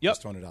NBA. Yep.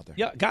 Just throwing it out there.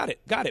 Yeah, got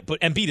it.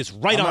 But Embiid is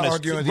right I'm on not his.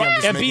 arguing with you.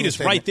 I'm just making Embiid a is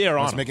statement. right there on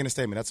I'm just him. making a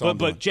statement. That's all I'm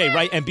doing. But Jay,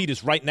 right? Embiid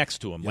is right next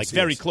to him, Yes, like he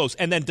very is. close,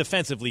 and then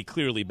defensively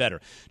clearly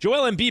better.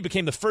 Joel Embiid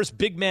became the first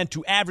big man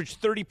to average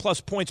 30-plus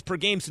points per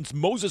game since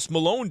Moses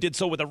Malone did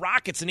so with the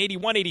Rockets in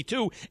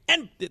 81-82.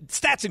 And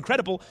stats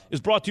incredible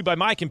is brought to you by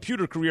my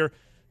computer career.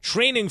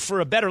 Training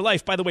for a better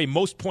life. By the way,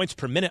 most points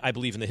per minute, I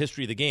believe, in the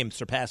history of the game,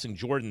 surpassing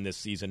Jordan this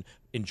season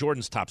in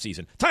Jordan's top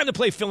season. Time to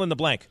play fill in the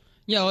blank.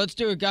 Yeah, let's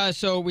do it, guys.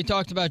 So we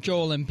talked about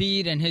Joel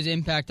Embiid and his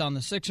impact on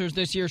the Sixers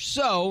this year.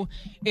 So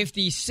if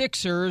the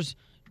Sixers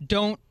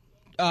don't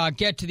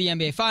get to the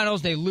NBA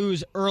Finals, they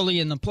lose early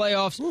in the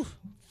playoffs.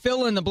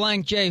 Fill in the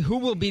blank, Jay. Who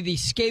will be the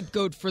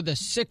scapegoat for the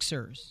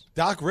Sixers?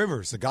 Doc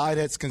Rivers, the guy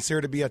that's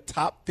considered to be a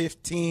top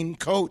 15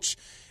 coach.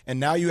 And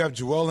now you have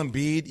Joel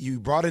Embiid. You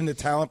brought in the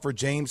talent for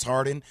James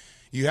Harden.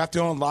 You have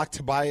to unlock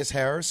Tobias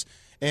Harris.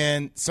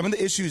 And some of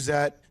the issues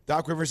that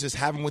Doc Rivers is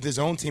having with his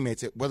own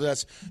teammates, whether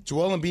that's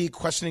Joel Embiid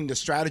questioning the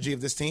strategy of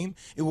this team,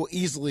 it will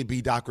easily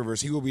be Doc Rivers.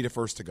 He will be the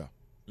first to go.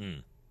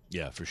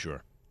 Yeah, for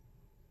sure.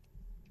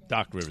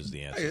 Doc Rivers is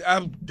the answer. Hey,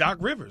 I'm Doc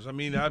Rivers. I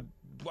mean, I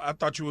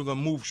thought you were going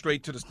to move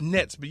straight to the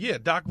Nets, but yeah,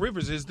 Doc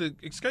Rivers is the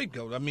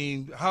scapegoat. I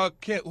mean,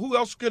 who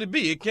else could it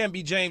be? It can't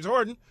be James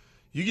Harden.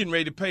 You're getting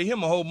ready to pay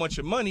him a whole bunch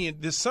of money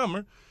this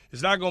summer.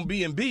 It's not going to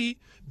be Embiid.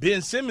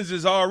 Ben Simmons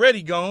is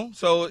already gone,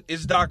 so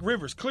it's Doc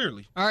Rivers,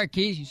 clearly. All right,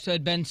 Keith, you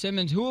said Ben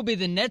Simmons. Who will be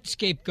the Nets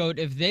scapegoat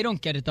if they don't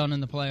get it done in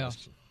the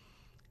playoffs?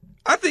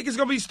 I think it's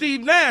going to be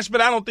Steve Nash,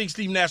 but I don't think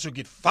Steve Nash will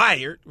get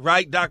fired,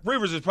 right? Doc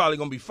Rivers is probably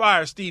going to be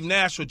fired. Steve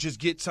Nash will just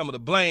get some of the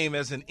blame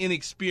as an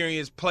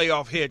inexperienced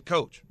playoff head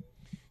coach.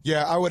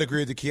 Yeah, I would agree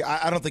with the key.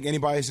 I don't think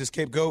anybody's a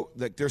scapegoat.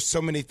 Like, there's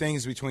so many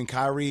things between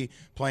Kyrie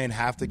playing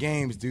half the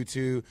games due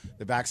to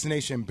the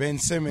vaccination, Ben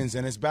Simmons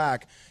and his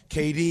back,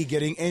 KD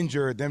getting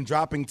injured, them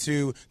dropping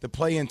to the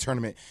play-in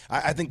tournament.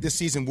 I think this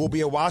season will be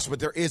a wash, but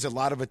there is a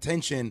lot of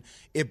attention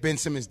if Ben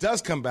Simmons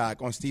does come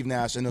back on Steve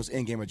Nash and those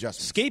in-game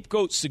adjustments.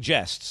 Scapegoat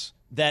suggests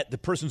that the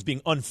person's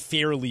being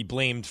unfairly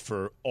blamed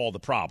for all the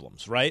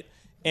problems, right?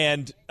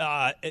 And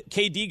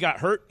KD got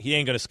hurt. He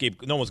ain't going to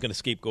scapegoat. No one's going to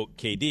scapegoat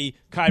KD.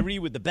 Kyrie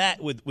with the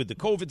with the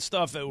COVID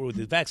stuff or with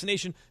the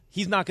vaccination,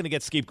 he's not going to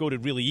get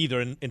scapegoated really either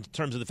in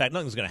terms of the fact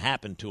nothing's going to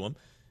happen to him.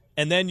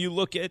 And then you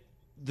look at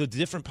the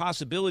different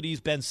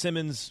possibilities. Ben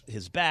Simmons,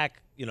 his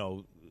back,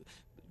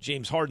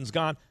 James Harden's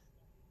gone.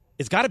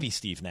 It's got to be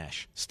Steve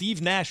Nash.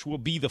 Steve Nash will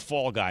be the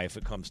fall guy if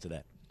it comes to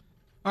that.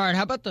 All right,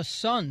 how about the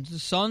Suns? The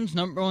Suns,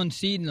 number one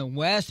seed in the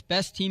West,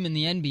 best team in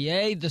the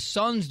NBA. The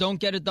Suns don't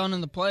get it done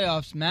in the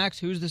playoffs. Max,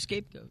 who's the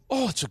scapegoat?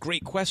 Oh, it's a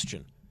great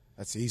question.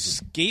 That's easy.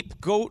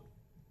 Scapegoat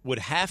would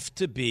have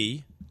to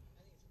be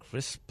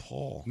Chris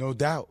Paul. No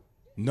doubt.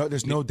 No,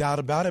 there's no doubt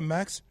about it,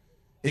 Max.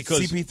 It's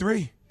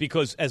CP3.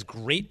 Because as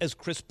great as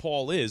Chris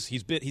Paul is,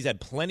 he's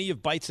had plenty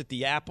of bites at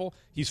the apple.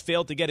 He's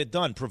failed to get it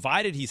done,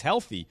 provided he's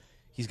healthy.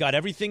 He's got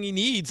everything he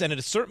needs, and at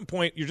a certain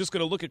point, you're just going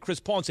to look at Chris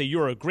Paul and say,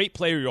 you're a great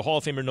player, you're a Hall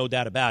of Famer, no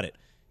doubt about it.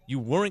 You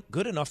weren't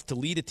good enough to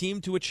lead a team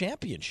to a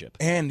championship.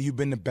 And you've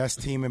been the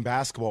best team in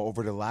basketball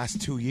over the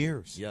last 2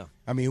 years. Yeah.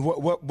 I mean,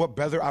 what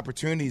better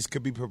opportunities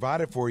could be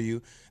provided for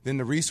you than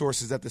the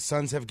resources that the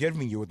Suns have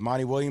given you with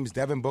Monty Williams,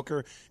 Devin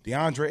Booker,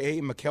 DeAndre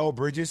Ayton, Mikal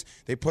Bridges?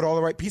 They put all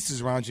the right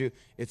pieces around you.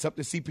 It's up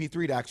to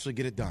CP3 to actually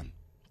get it done.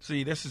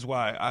 See, this is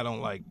why I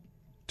don't like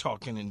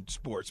talking in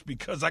sports,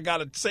 because I got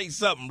to say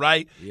something,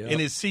 right? Yep.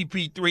 And it's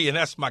CP3, and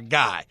that's my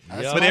guy.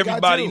 That's but my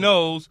everybody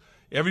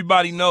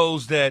guy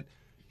knows that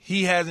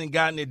he hasn't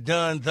gotten it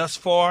done thus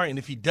far, and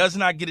if he does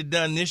not get it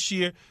done this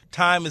year,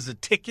 time is a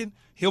ticking.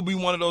 He'll be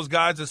one of those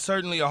guys that's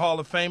certainly a Hall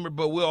of Famer,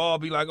 but we'll all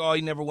be like, oh,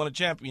 he never won a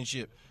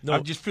championship.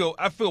 No.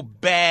 I feel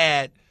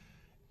bad.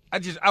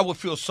 I would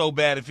feel so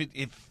bad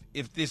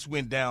if this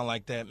went down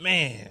like that.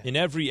 Man. In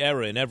every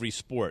era, in every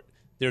sport,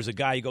 there's a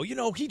guy you go,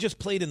 he just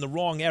played in the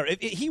wrong era.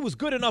 He was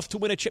good enough to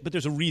win a chip, but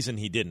there's a reason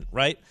he didn't,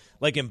 right?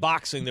 Like in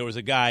boxing, there was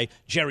a guy,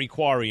 Jerry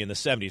Quarry in the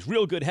 70s,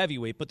 real good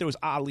heavyweight, but there was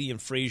Ali and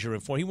Frazier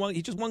and Ford.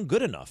 He just wasn't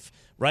good enough,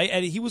 right?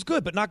 And he was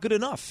good, but not good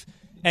enough.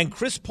 And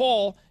Chris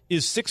Paul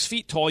is 6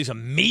 feet tall. He's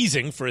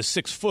amazing for a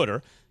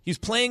 6-footer. He's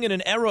playing in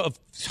an era of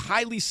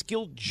highly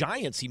skilled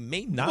giants. He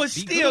may not but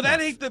be still,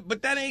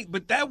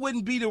 good that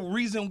wouldn't be the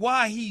reason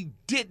why he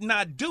did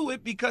not do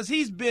it, because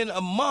he's been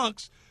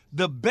amongst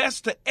the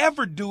best to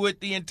ever do it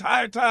the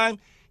entire time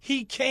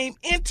he came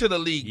into the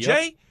league. Yep.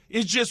 Jay,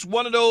 it's just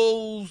one of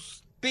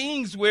those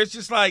things where it's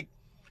just like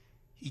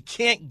he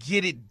can't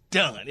get it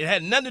done. It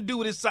had nothing to do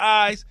with his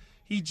size.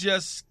 He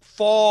just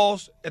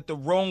falls at the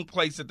wrong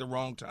place at the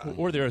wrong time.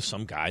 Or there are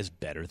some guys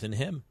better than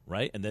him,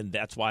 right? And then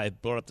that's why I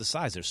brought up the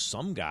size. There's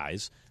some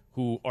guys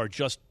who are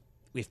just,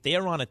 if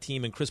they're on a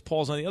team and Chris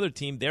Paul's on the other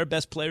team, their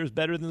best player is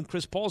better than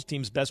Chris Paul's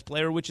team's best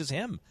player, which is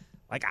him.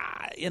 Like,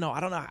 I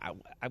don't know.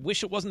 I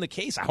wish it wasn't the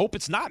case. I hope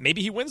it's not.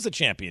 Maybe he wins the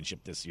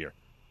championship this year.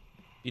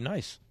 Be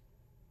nice.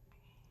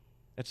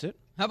 That's it.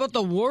 How about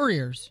the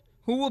Warriors?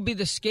 Who will be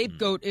the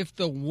scapegoat if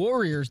the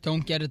Warriors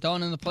don't get it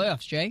done in the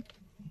playoffs, Jay?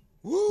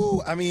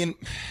 Woo, I mean,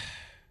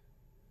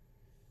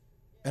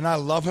 and I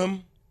love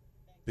him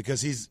because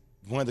he's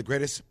one of the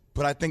greatest,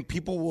 but I think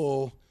people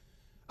will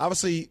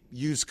obviously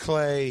use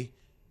Clay,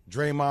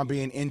 Draymond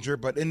being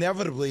injured, but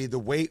inevitably the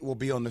weight will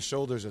be on the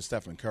shoulders of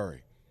Stephen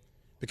Curry.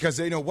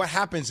 Because, what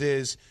happens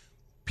is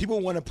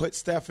people want to put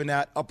Steph in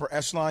that upper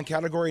echelon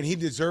category, and he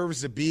deserves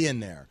to be in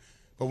there.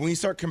 But when you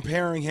start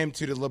comparing him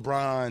to the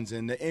LeBrons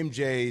and the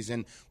MJs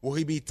and will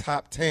he be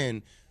top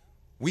 10,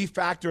 we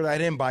factor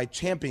that in by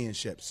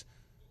championships.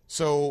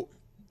 So,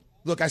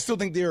 look, I still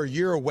think they're a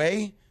year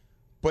away,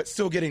 but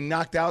still getting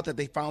knocked out that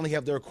they finally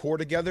have their core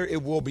together,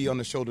 it will be on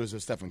the shoulders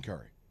of Stephen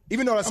Curry,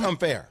 even though that's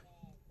unfair.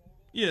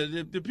 Yeah,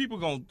 the people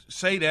going to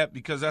say that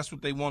because that's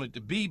what they want it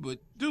to be, but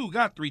dude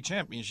got 3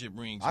 championship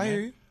rings, man. I hear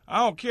you. I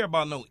don't care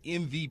about no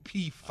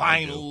MVP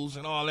finals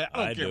and all that.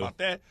 I don't care about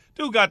that.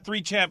 Dude got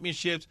 3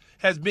 championships,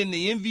 has been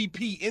the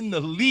MVP in the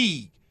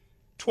league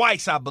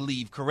twice, I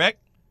believe, correct?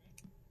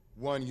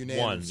 One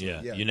unanimous.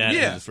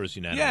 The first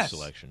unanimous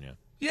selection, yeah.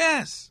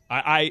 Yes.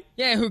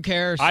 Yeah, who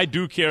cares? I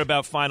do care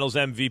about finals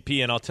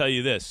MVP, and I'll tell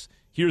you this.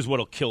 Here's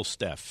what'll kill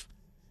Steph.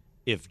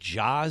 If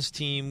Ja's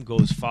team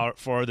goes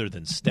farther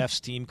than Steph's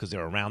team because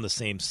they're around the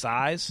same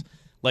size,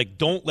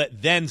 don't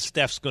let – then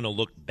Steph's going to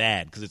look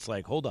bad because it's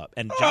like, hold up.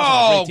 And Ja's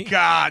on a great team.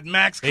 God,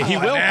 Max, come he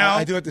on will. now.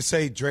 I do have to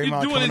say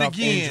Draymond coming off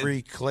again.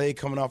 injury, Clay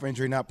coming off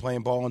injury, not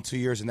playing ball in 2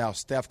 years, and now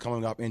Steph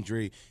coming off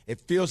injury. It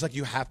feels like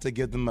you have to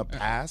give them a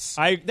pass.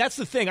 That's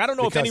the thing. I don't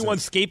know if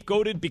anyone's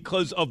scapegoated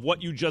because of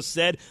what you just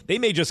said. They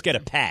may just get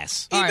a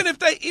pass. Even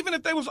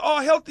if they was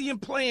all healthy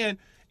and playing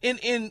 –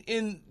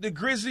 in the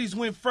Grizzlies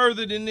went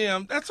further than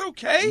them, that's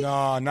okay.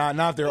 No,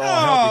 not they're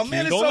all healthy.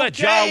 Man, don't let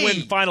okay. Ja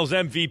win Finals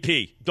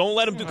MVP. Don't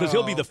let him do because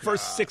he'll be the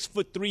first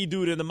 6'3"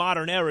 dude in the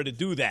modern era to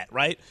do that,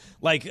 right?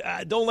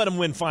 Don't let him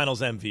win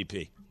Finals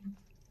MVP.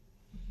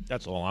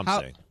 That's all I'm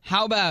saying.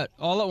 How about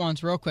all at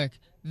once, real quick?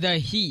 The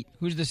Heat.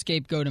 Who's the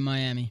scapegoat in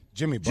Miami?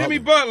 Jimmy Butler. Jimmy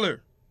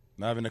Butler.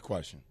 Not even a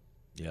question.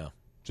 Yeah,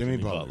 Jimmy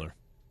Butler.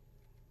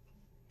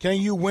 Can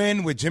you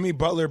win with Jimmy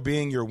Butler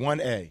being your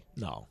 1A?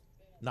 No.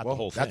 Not the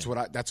whole thing.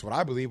 That's what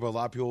I believe, but a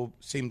lot of people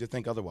seem to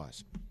think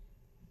otherwise.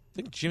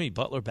 Think Jimmy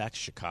Butler back to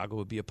Chicago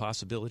would be a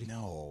possibility?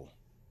 No.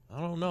 I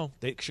don't know.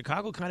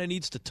 Chicago kind of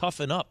needs to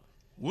toughen up.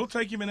 We'll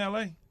take him in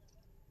L.A.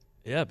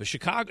 Yeah, but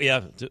Chicago,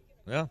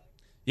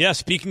 yeah.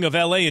 Speaking of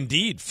L.A.,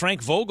 indeed,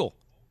 Frank Vogel.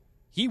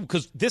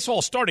 Because this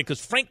all started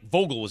because Frank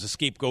Vogel was a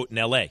scapegoat in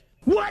L.A.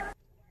 What?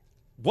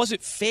 Was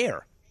it fair?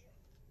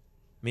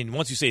 I mean,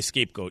 once you say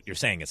scapegoat, you're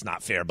saying it's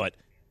not fair, but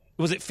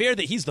was it fair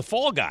that he's the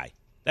fall guy?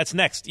 That's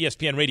next,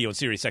 ESPN Radio and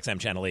Sirius XM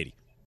Channel 80.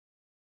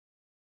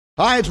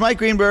 Hi, it's Mike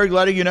Greenberg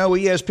letting you know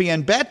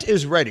ESPN Bet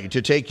is ready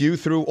to take you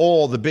through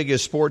all the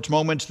biggest sports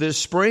moments this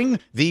spring.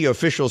 The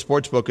official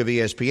sportsbook of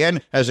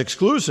ESPN has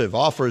exclusive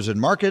offers and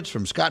markets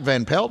from Scott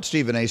Van Pelt,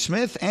 Stephen A.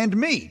 Smith, and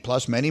me,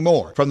 plus many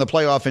more. From the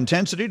playoff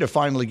intensity to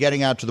finally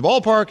getting out to the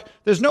ballpark,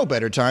 there's no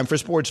better time for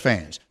sports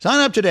fans. Sign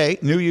up today.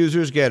 New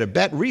users get a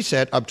bet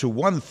reset up to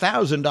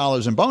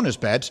 $1,000 in bonus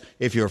bets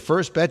if your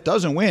first bet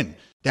doesn't win.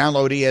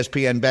 Download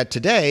ESPN Bet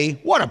today.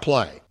 What a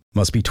play.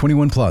 Must be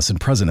 21 plus and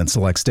present in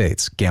select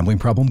states. Gambling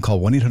problem? Call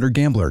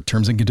 1-800-GAMBLER.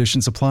 Terms and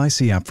conditions apply.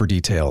 See app for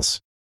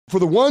details. For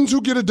the ones who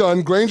get it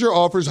done, Grainger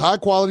offers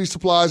high-quality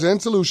supplies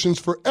and solutions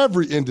for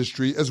every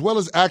industry, as well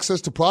as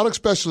access to product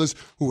specialists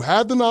who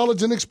have the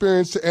knowledge and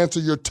experience to answer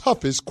your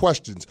toughest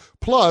questions.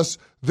 Plus,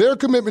 their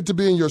commitment to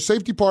being your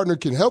safety partner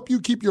can help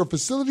you keep your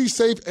facility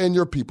safe and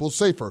your people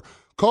safer.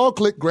 Call,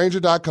 click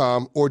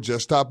Grainger.com, or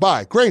just stop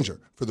by. Grainger,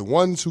 for the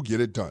ones who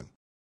get it done.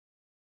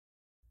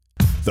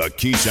 The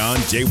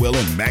Keyshawn, J. Will,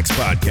 and Max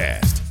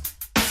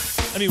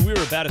podcast. I mean, we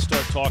were about to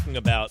start talking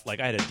about, I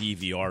had a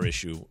DVR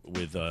issue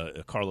with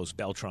a Carlos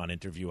Beltran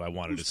interview I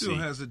wanted to see over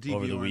the weekend. Still has a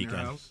DVR in your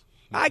house?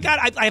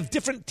 I have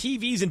different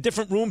TVs in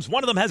different rooms.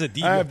 One of them has a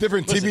DVR. I have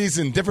different TVs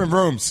in different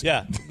rooms.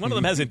 Yeah, one of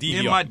them has a DVR.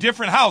 In my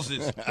different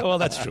houses. Well,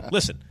 that's true.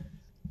 Listen,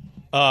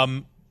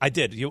 I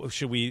did.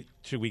 Should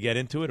we get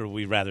into it, or would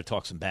we rather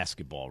talk some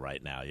basketball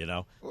right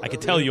now? I could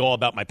tell you all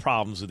about my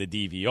problems with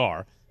the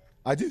DVR.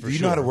 I do. Do you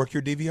know how to work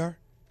your DVR?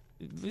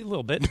 A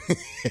little bit.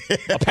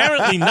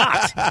 Apparently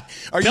not.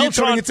 Are you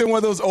turning into one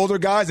of those older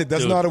guys that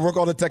doesn't know how to work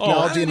all the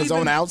technology in his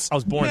own house? I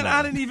was born Man,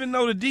 I didn't even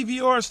know the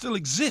DVR still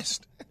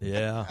exists.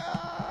 Yeah.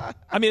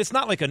 I mean, it's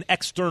not like an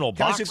external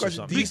box or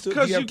something.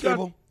 Do you have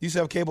cable? You used to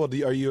have cable?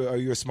 Are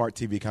you a smart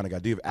TV kind of guy?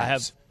 Do you have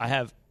apps? I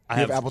have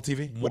Apple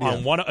TV? What do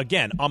you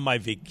have? On my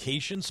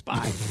vacation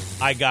spot,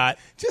 I got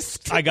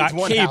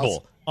one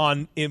cable.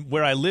 House.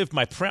 Where I live,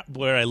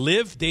 where I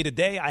live day to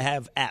day, I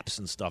have apps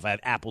and stuff. I have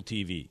Apple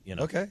TV.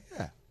 Okay,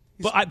 yeah.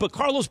 But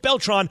Carlos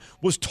Beltran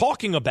was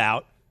talking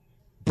about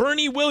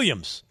Bernie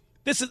Williams.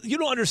 You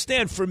don't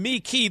understand. For me,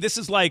 Key, this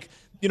is like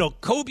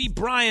Kobe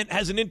Bryant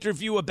has an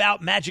interview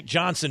about Magic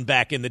Johnson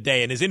back in the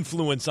day and his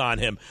influence on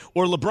him.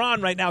 Or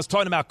LeBron right now is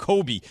talking about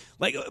Kobe.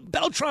 Like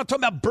Beltran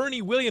talking about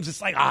Bernie Williams.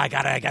 It's like, I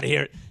gotta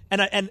hear it.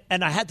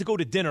 And I had to go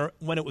to dinner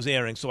when it was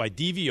airing, so I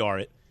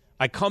DVR it.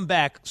 I come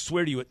back,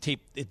 swear to you,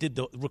 it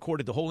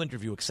recorded the whole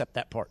interview except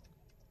that part.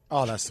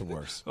 Oh, that's the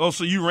worst. Oh,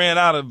 so you ran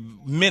out of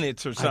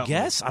minutes or something?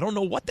 I guess. I don't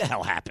know what the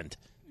hell happened.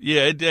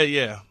 Yeah, it did.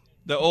 Yeah,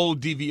 the old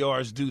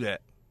DVRs do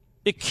that.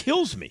 It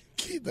kills me.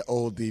 The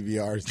old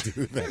DVRs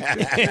do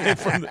that.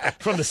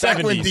 from the 70s.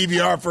 Back when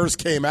DVR first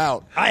came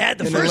out. I had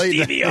the first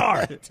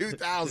DVR.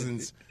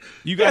 2000s.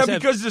 You guys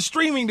because the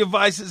streaming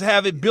devices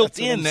have it built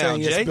in now,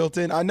 Jay. It's built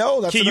in. I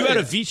know. That's you had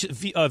a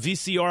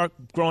VCR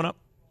growing up?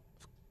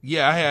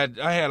 Yeah, I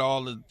had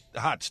all the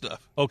hot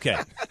stuff. Okay.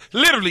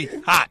 Literally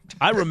hot.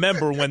 I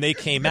remember when they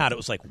came out, it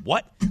was like,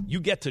 what? You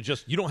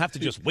don't have to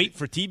just wait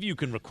for TV. You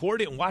can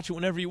record it and watch it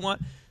whenever you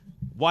want.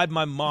 Why'd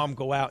my mom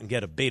go out and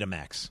get a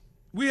Betamax?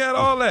 We had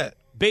all that.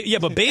 But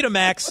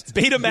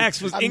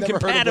Betamax was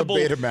incompatible.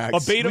 Never heard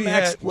of a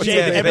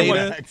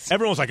Betamax.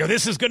 Everyone was like, "Oh,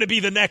 this is going to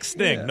be the next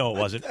thing." Yeah. No, it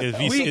wasn't.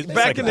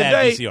 Back in the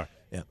day, VCR.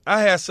 Yeah.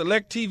 I had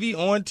Select TV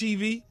on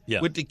TV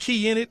yeah. with the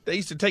key in it. They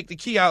used to take the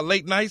key out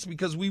late nights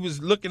because we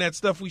was looking at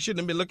stuff we shouldn't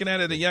have been looking at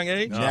a young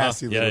age.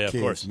 Nasty little kids,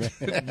 of course.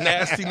 Man.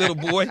 Nasty little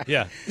boy.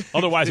 Yeah.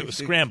 Otherwise, it was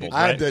scrambled.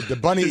 I right? had the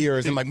bunny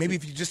ears. I'm like, maybe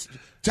if you just,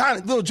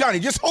 little Johnny,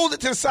 just hold it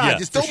to the side. Yeah,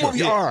 just don't move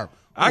your arm.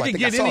 I could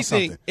get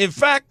anything. In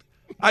fact,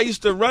 I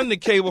used to run the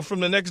cable from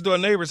the next door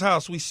neighbor's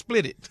house. We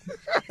split it.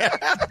 You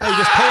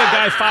just pay a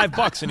guy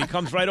 $5 and he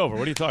comes right over.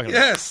 What are you talking about?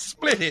 Yes,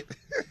 split it.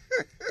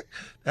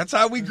 That's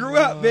how we grew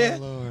up,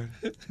 man. Lord.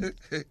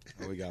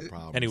 We got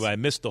problems. Anyway, I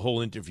missed the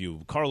whole interview.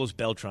 Carlos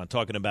Beltran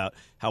talking about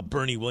how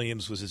Bernie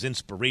Williams was his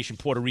inspiration,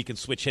 Puerto Rican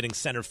switch-hitting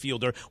center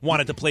fielder,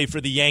 wanted to play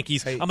for the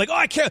Yankees. Hey. I'm like,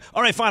 I can't.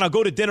 All right, fine, I'll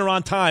go to dinner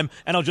on time,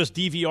 and I'll just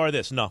DVR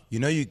this. No. You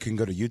know you can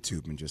go to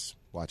YouTube and just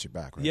watch it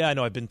back, right? Yeah, I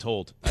know. I've been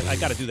told. I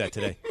got to do that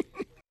today.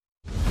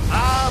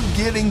 I'm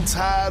getting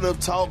tired of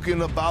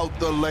talking about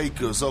the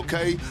Lakers,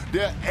 okay?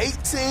 They're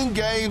 18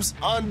 games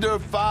under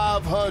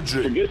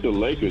 500. Forget the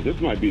Lakers. This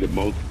might be the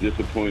most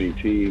disappointing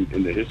team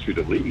in the history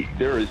of the league.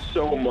 There is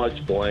so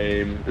much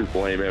blame. There's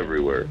blame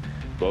everywhere.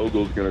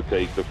 Vogel's going to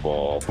take the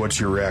fall. What's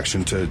your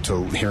reaction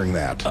to hearing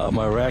that?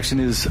 My reaction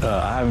is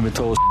I haven't been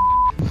told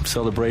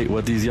celebrate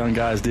what these young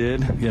guys did,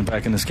 getting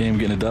back in this game,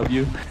 getting a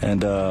W,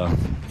 and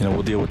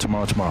we'll deal with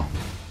tomorrow.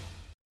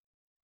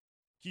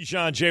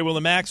 Keyshawn, J. Will,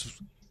 and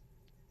Max.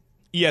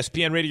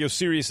 ESPN Radio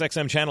Sirius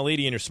XM Channel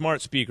 80 in your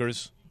smart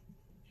speakers.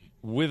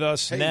 With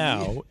us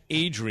now,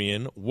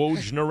 Adrian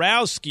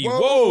Wojnarowski.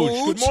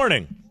 Woj, good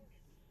morning.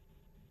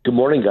 Good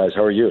morning, guys.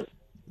 How are you?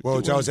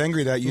 Woj, I was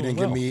angry that you didn't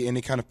give me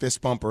any kind of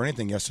fist bump or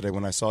anything yesterday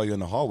when I saw you in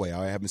the hallway.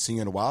 I haven't seen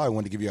you in a while. I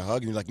wanted to give you a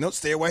hug, and you're like, no,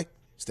 stay away.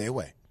 Stay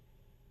away.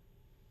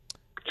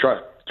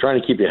 Trying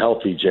to keep you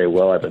healthy, Jay.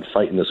 Well, I've been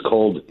fighting this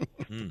cold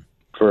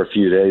for a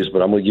few days,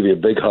 but I'm going to give you a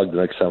big hug the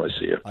next time I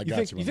see you.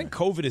 You think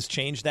COVID has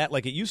changed that?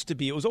 Like it used to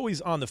be, it was always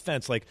on the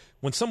fence. Like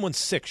when someone's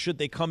sick, should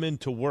they come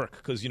into work?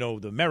 Because,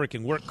 the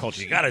American work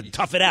culture, you got to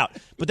tough it out.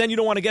 But then you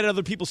don't want to get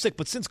other people sick.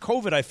 But since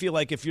COVID, I feel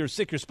like if you're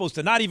sick, you're supposed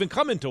to not even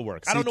come into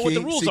work. I don't know what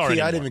the rules are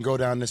anymore. I didn't even go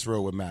down this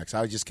road with Max.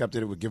 I just kept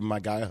it with giving my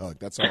guy a hug.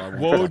 That's all I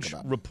wanted to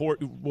talk about.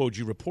 Woj,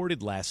 you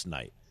reported last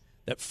night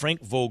that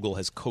Frank Vogel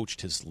has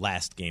coached his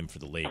last game for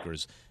the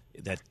Lakers,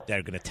 that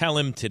they're going to tell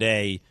him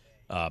today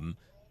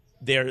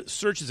their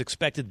search is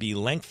expected to be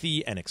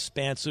lengthy and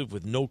expansive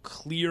with no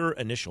clear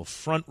initial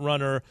front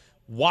runner.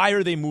 Why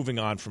are they moving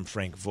on from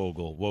Frank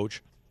Vogel, Woj?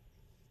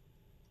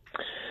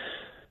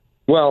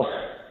 Well,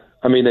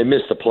 I mean, they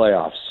missed the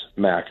playoffs,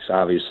 Max,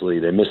 obviously.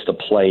 They missed the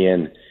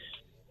play-in.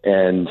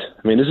 And,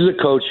 I mean, this is a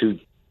coach who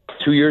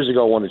 2 years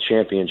ago won a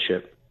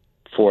championship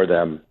for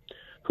them,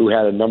 who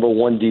had a number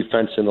 1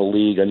 defense in the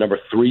league, a number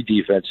 3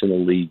 defense in the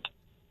league,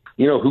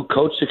 who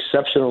coached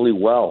exceptionally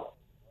well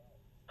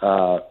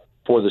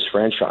for this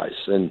franchise.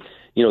 And,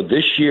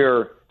 this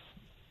year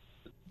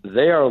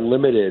they are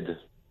limited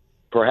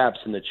perhaps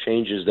in the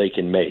changes they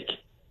can make.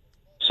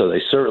 So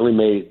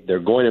they're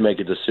going to make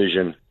a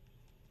decision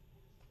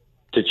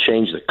to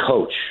change the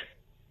coach.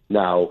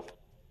 Now,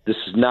 this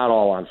is not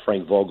all on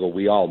Frank Vogel.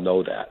 We all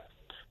know that.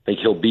 I think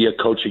he'll be a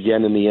coach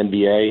again in the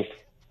NBA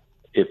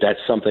if that's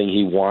something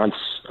he wants.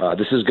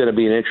 This is going to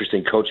be an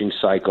interesting coaching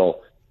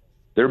cycle.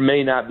 There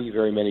may not be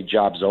very many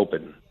jobs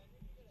open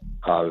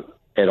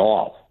at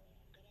all.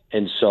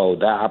 And so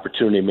that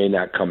opportunity may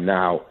not come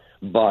now,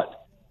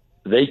 but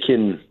they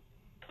can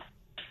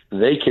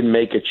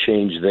make a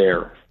change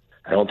there.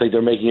 I don't think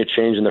they're making a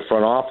change in the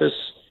front office.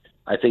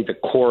 I think the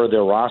core of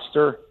their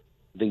roster,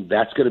 I think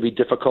that's going to be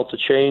difficult to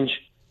change.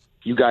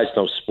 You guys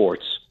know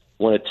sports.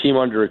 When a team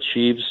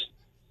underachieves,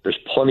 there's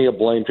plenty of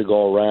blame to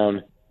go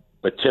around,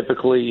 but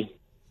typically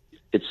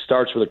it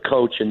starts with a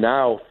coach, and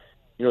now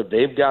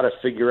they've got to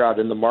figure out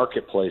in the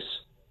marketplace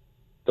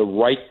the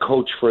right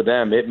coach for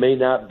them. It may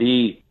not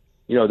be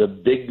the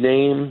big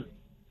name,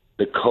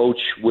 the coach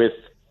with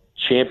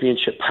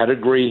championship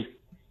pedigree.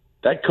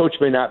 That coach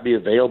may not be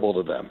available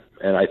to them.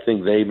 And I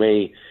think they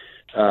may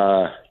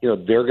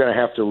they're going to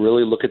have to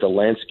really look at the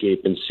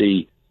landscape and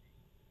see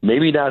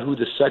maybe not who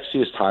the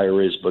sexiest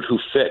hire is, but who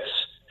fits.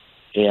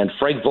 And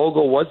Frank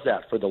Vogel was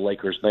that for the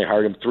Lakers. They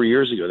hired him 3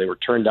 years ago. They were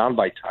turned down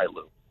by Ty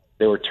Lue.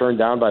 They were turned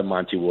down by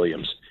Monty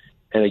Williams.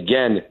 And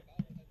again,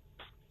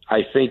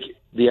 I think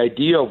the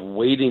idea of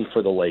waiting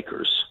for the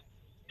Lakers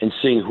and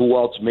seeing who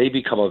else may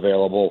become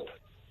available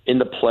in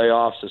the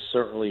playoffs is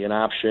certainly an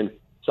option.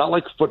 It's not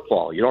like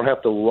football. You don't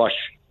have to rush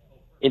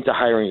into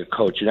hiring a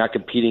coach. You're not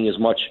competing as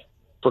much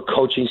for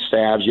coaching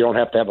staffs. You don't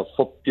have to have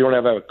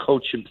a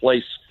coach in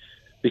place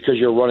because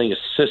you're running a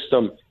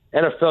system.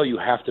 NFL, you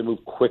have to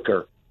move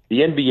quicker. The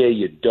NBA,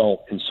 you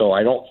don't. And so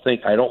I don't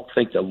think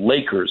the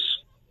Lakers.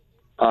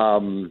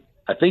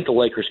 I think the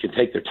Lakers can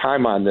take their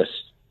time on this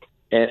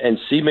and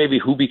see maybe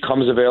who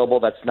becomes available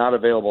that's not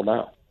available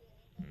now.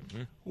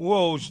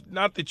 Whoa,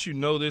 not that you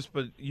know this,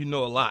 but you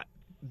know a lot.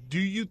 Do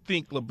you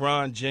think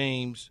LeBron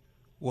James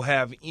will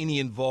have any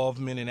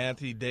involvement in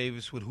Anthony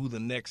Davis with who the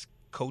next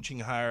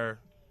coaching hire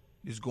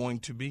is going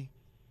to be?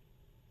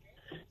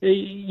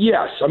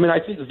 Yes. I mean, I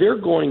think they're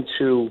going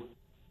to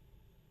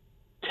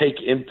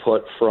take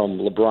input from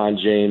LeBron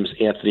James,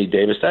 Anthony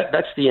Davis.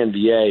 That's the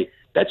NBA.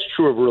 That's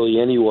true of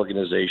really any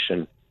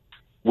organization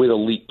with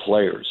elite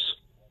players.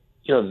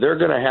 They're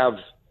going to have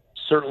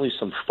certainly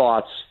some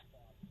thoughts,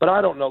 but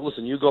I don't know.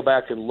 Listen, you go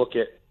back and look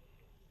at,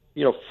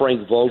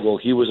 Frank Vogel.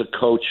 He was a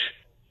coach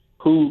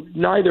who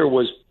neither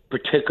was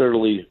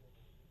particularly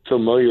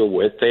familiar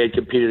with. They had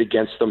competed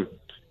against them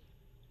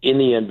in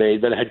the NBA.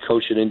 He'd been a head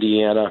coach in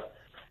Indiana,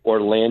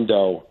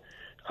 Orlando.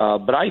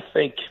 But I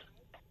think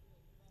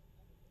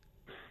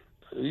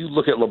you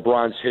look at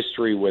LeBron's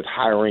history with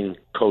hiring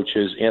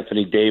coaches,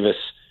 Anthony Davis,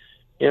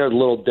 a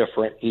little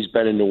different. He's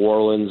been in New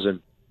Orleans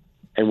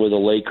and with the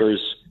Lakers.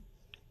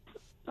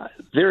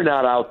 They're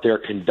not out there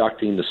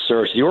conducting the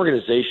search. The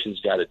organization's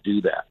got to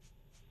do that.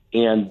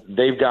 And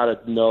they've got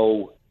to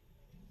know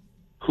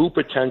who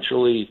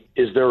potentially,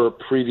 is there a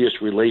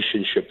previous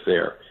relationship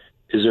there?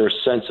 Is there a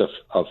sense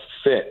of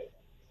fit?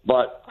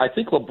 But I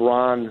think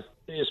LeBron,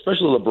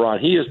 especially LeBron,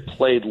 he has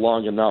played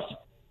long enough,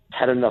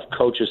 had enough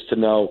coaches to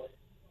know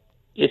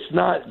it's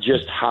not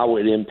just how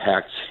it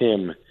impacts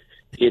him.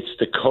 It's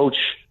the coach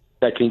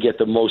that can get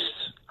the most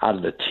out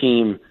of the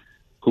team,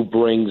 who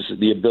brings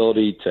the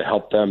ability to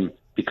help them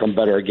become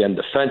better again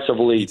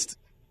defensively.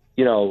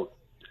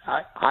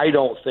 I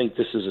don't think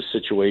this is a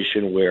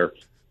situation where,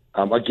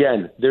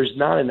 again, there's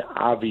not an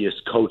obvious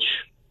coach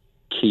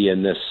key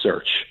in this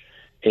search.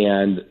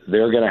 And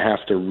they're going to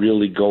have to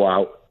really go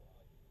out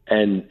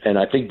and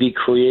I think be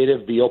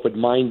creative, be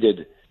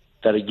open-minded,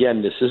 that,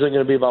 again, this isn't going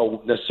to be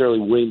about necessarily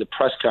winning the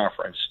press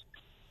conference.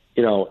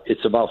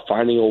 It's about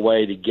finding a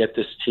way to get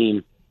this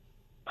team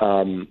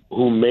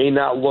who may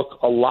not look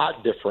a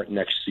lot different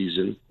next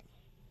season,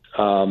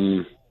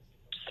 more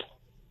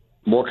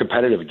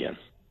competitive again.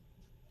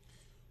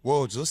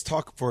 Woj, let's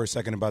talk for a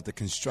second about the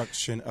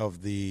construction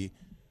of the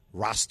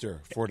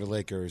roster for the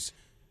Lakers.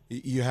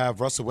 You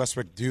have Russell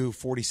Westbrook due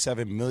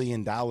 $47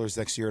 million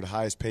next year, the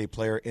highest paid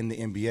player in the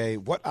NBA.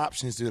 What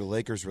options do the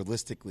Lakers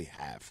realistically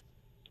have?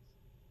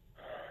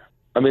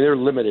 I mean, they're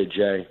limited,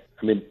 Jay.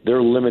 I mean,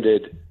 they're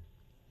limited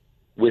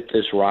with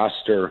this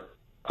roster.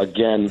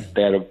 Again,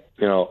 they had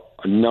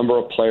a number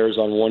of players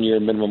on one-year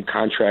minimum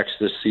contracts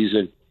this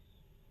season.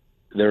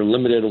 They're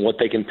limited in what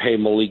they can pay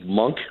Malik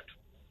Monk,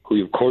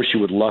 who, of course, you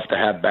would love to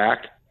have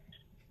back.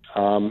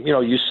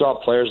 You saw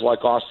players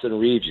like Austin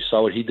Reeves. You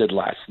saw what he did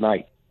last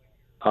night,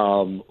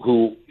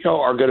 who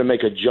are going to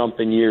make a jump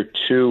in year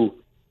two,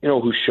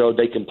 who showed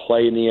they can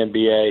play in the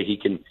NBA. He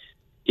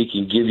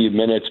can give you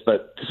minutes.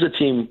 But this is a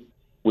team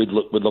with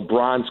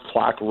LeBron's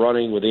clock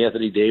running, with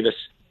Anthony Davis,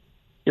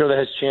 that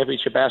has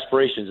championship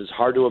aspirations. It's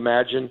hard to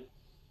imagine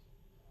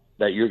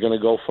that you're going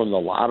to go from the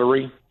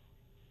lottery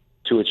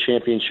to a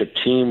championship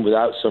team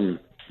without some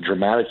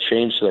dramatic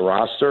change to the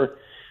roster.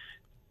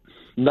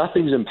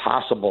 Nothing's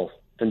impossible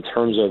in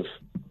terms of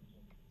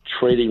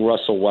trading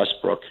Russell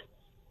Westbrook,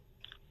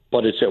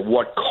 but it's at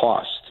what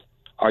cost?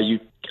 Are you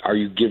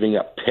giving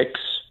up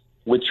picks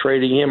with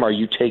trading him? Are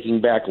you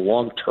taking back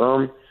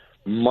long-term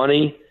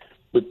money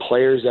with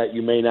players that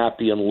you may not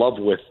be in love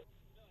with?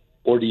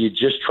 Or do you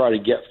just try to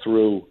get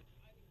through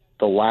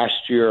the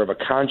last year of a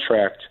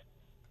contract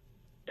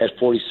at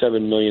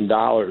 $47 million?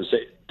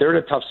 They're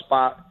in a tough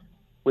spot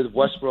with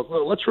Westbrook.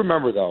 Let's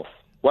remember, though,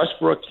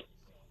 Westbrook,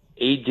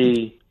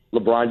 AD,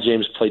 LeBron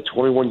James played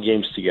 21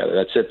 games together.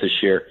 That's it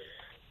this year.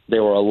 They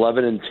were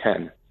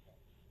 11-10.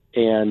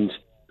 And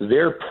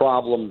their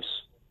problems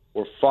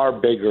were far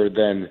bigger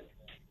than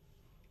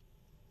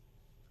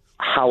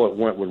how it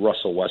went with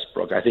Russell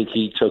Westbrook. I think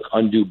he took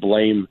undue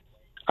blame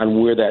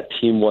on where that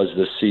team was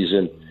this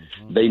season.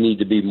 They need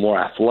to be more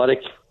athletic.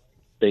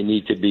 They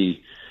need to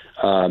be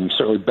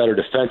certainly better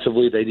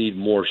defensively. They need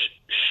more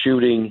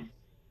shooting.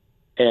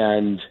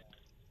 And,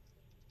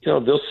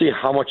 they'll see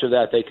how much of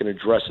that they can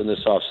address in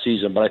this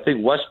offseason. But I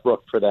think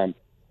Westbrook, for them,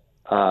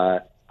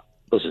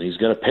 listen, he's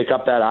going to pick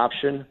up that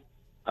option.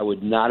 I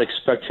would not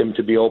expect him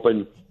to be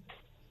open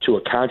to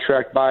a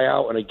contract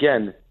buyout. And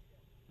again,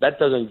 that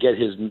doesn't get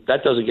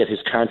his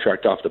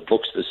contract off the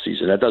books this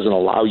season. That doesn't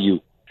allow you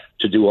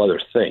to do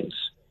other things.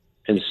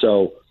 And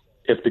so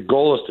if the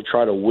goal is to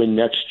try to win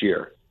next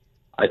year,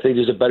 I think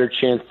there's a better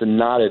chance than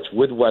not it's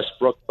with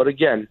Westbrook. But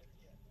again,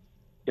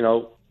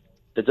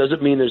 that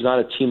doesn't mean there's not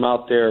a team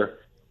out there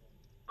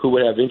who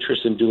would have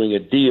interest in doing a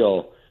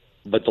deal,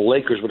 but the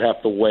Lakers would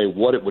have to weigh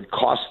what it would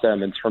cost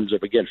them in terms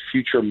of, again,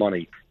 future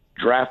money,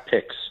 draft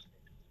picks,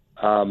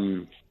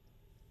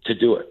 to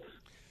do it.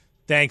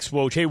 Thanks,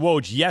 Woj. Hey,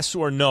 Woj, yes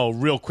or no,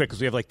 real quick,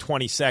 because we have like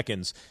 20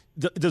 seconds.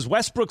 Does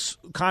Westbrook's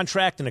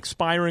contract, an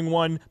expiring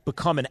one,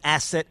 become an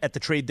asset at the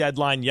trade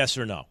deadline, yes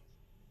or no?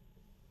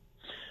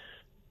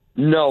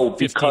 No,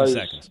 15 because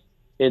seconds.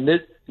 in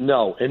this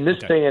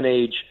day and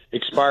age,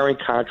 expiring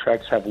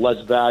contracts have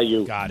less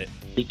value. Got it.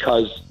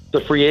 Because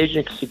the free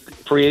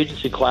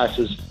agency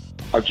classes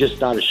are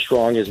just not as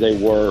strong as they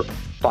were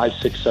 5,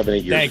 6, 7,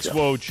 8 years Thanks, ago.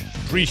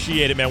 Woj.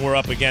 Appreciate it, man. We're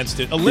up against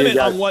it. A limit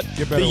on what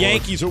the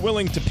Yankees are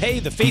willing to pay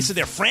the face of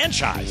their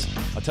franchise.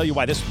 I'll tell you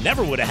why this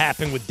never would have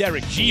happened with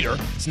Derek Jeter.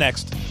 It's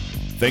next.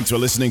 Thanks for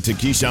listening to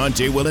Keyshawn,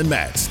 J. Will, and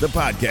Max, the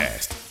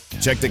podcast.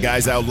 Check the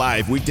guys out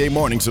live weekday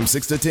mornings from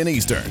 6 to 10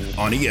 Eastern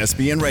on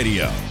ESPN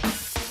Radio.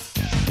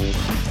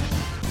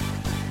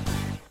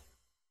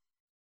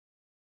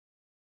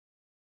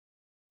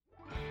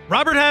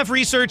 Robert Half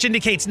research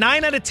indicates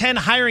 9 out of 10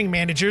 hiring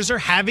managers are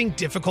having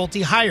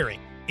difficulty hiring.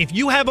 If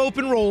you have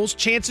open roles,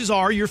 chances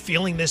are you're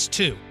feeling this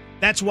too.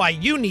 That's why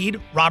you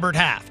need Robert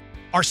Half.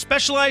 Our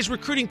specialized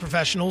recruiting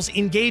professionals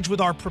engage with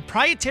our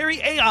proprietary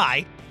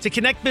AI to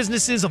connect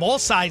businesses of all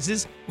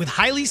sizes with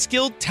highly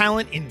skilled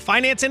talent in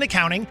finance and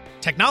accounting,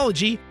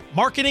 technology,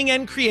 marketing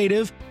and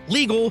creative,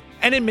 legal,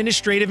 and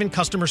administrative and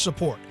customer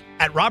support.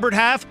 At Robert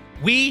Half,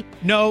 we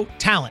know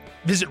talent.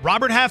 Visit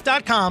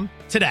roberthalf.com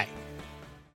today.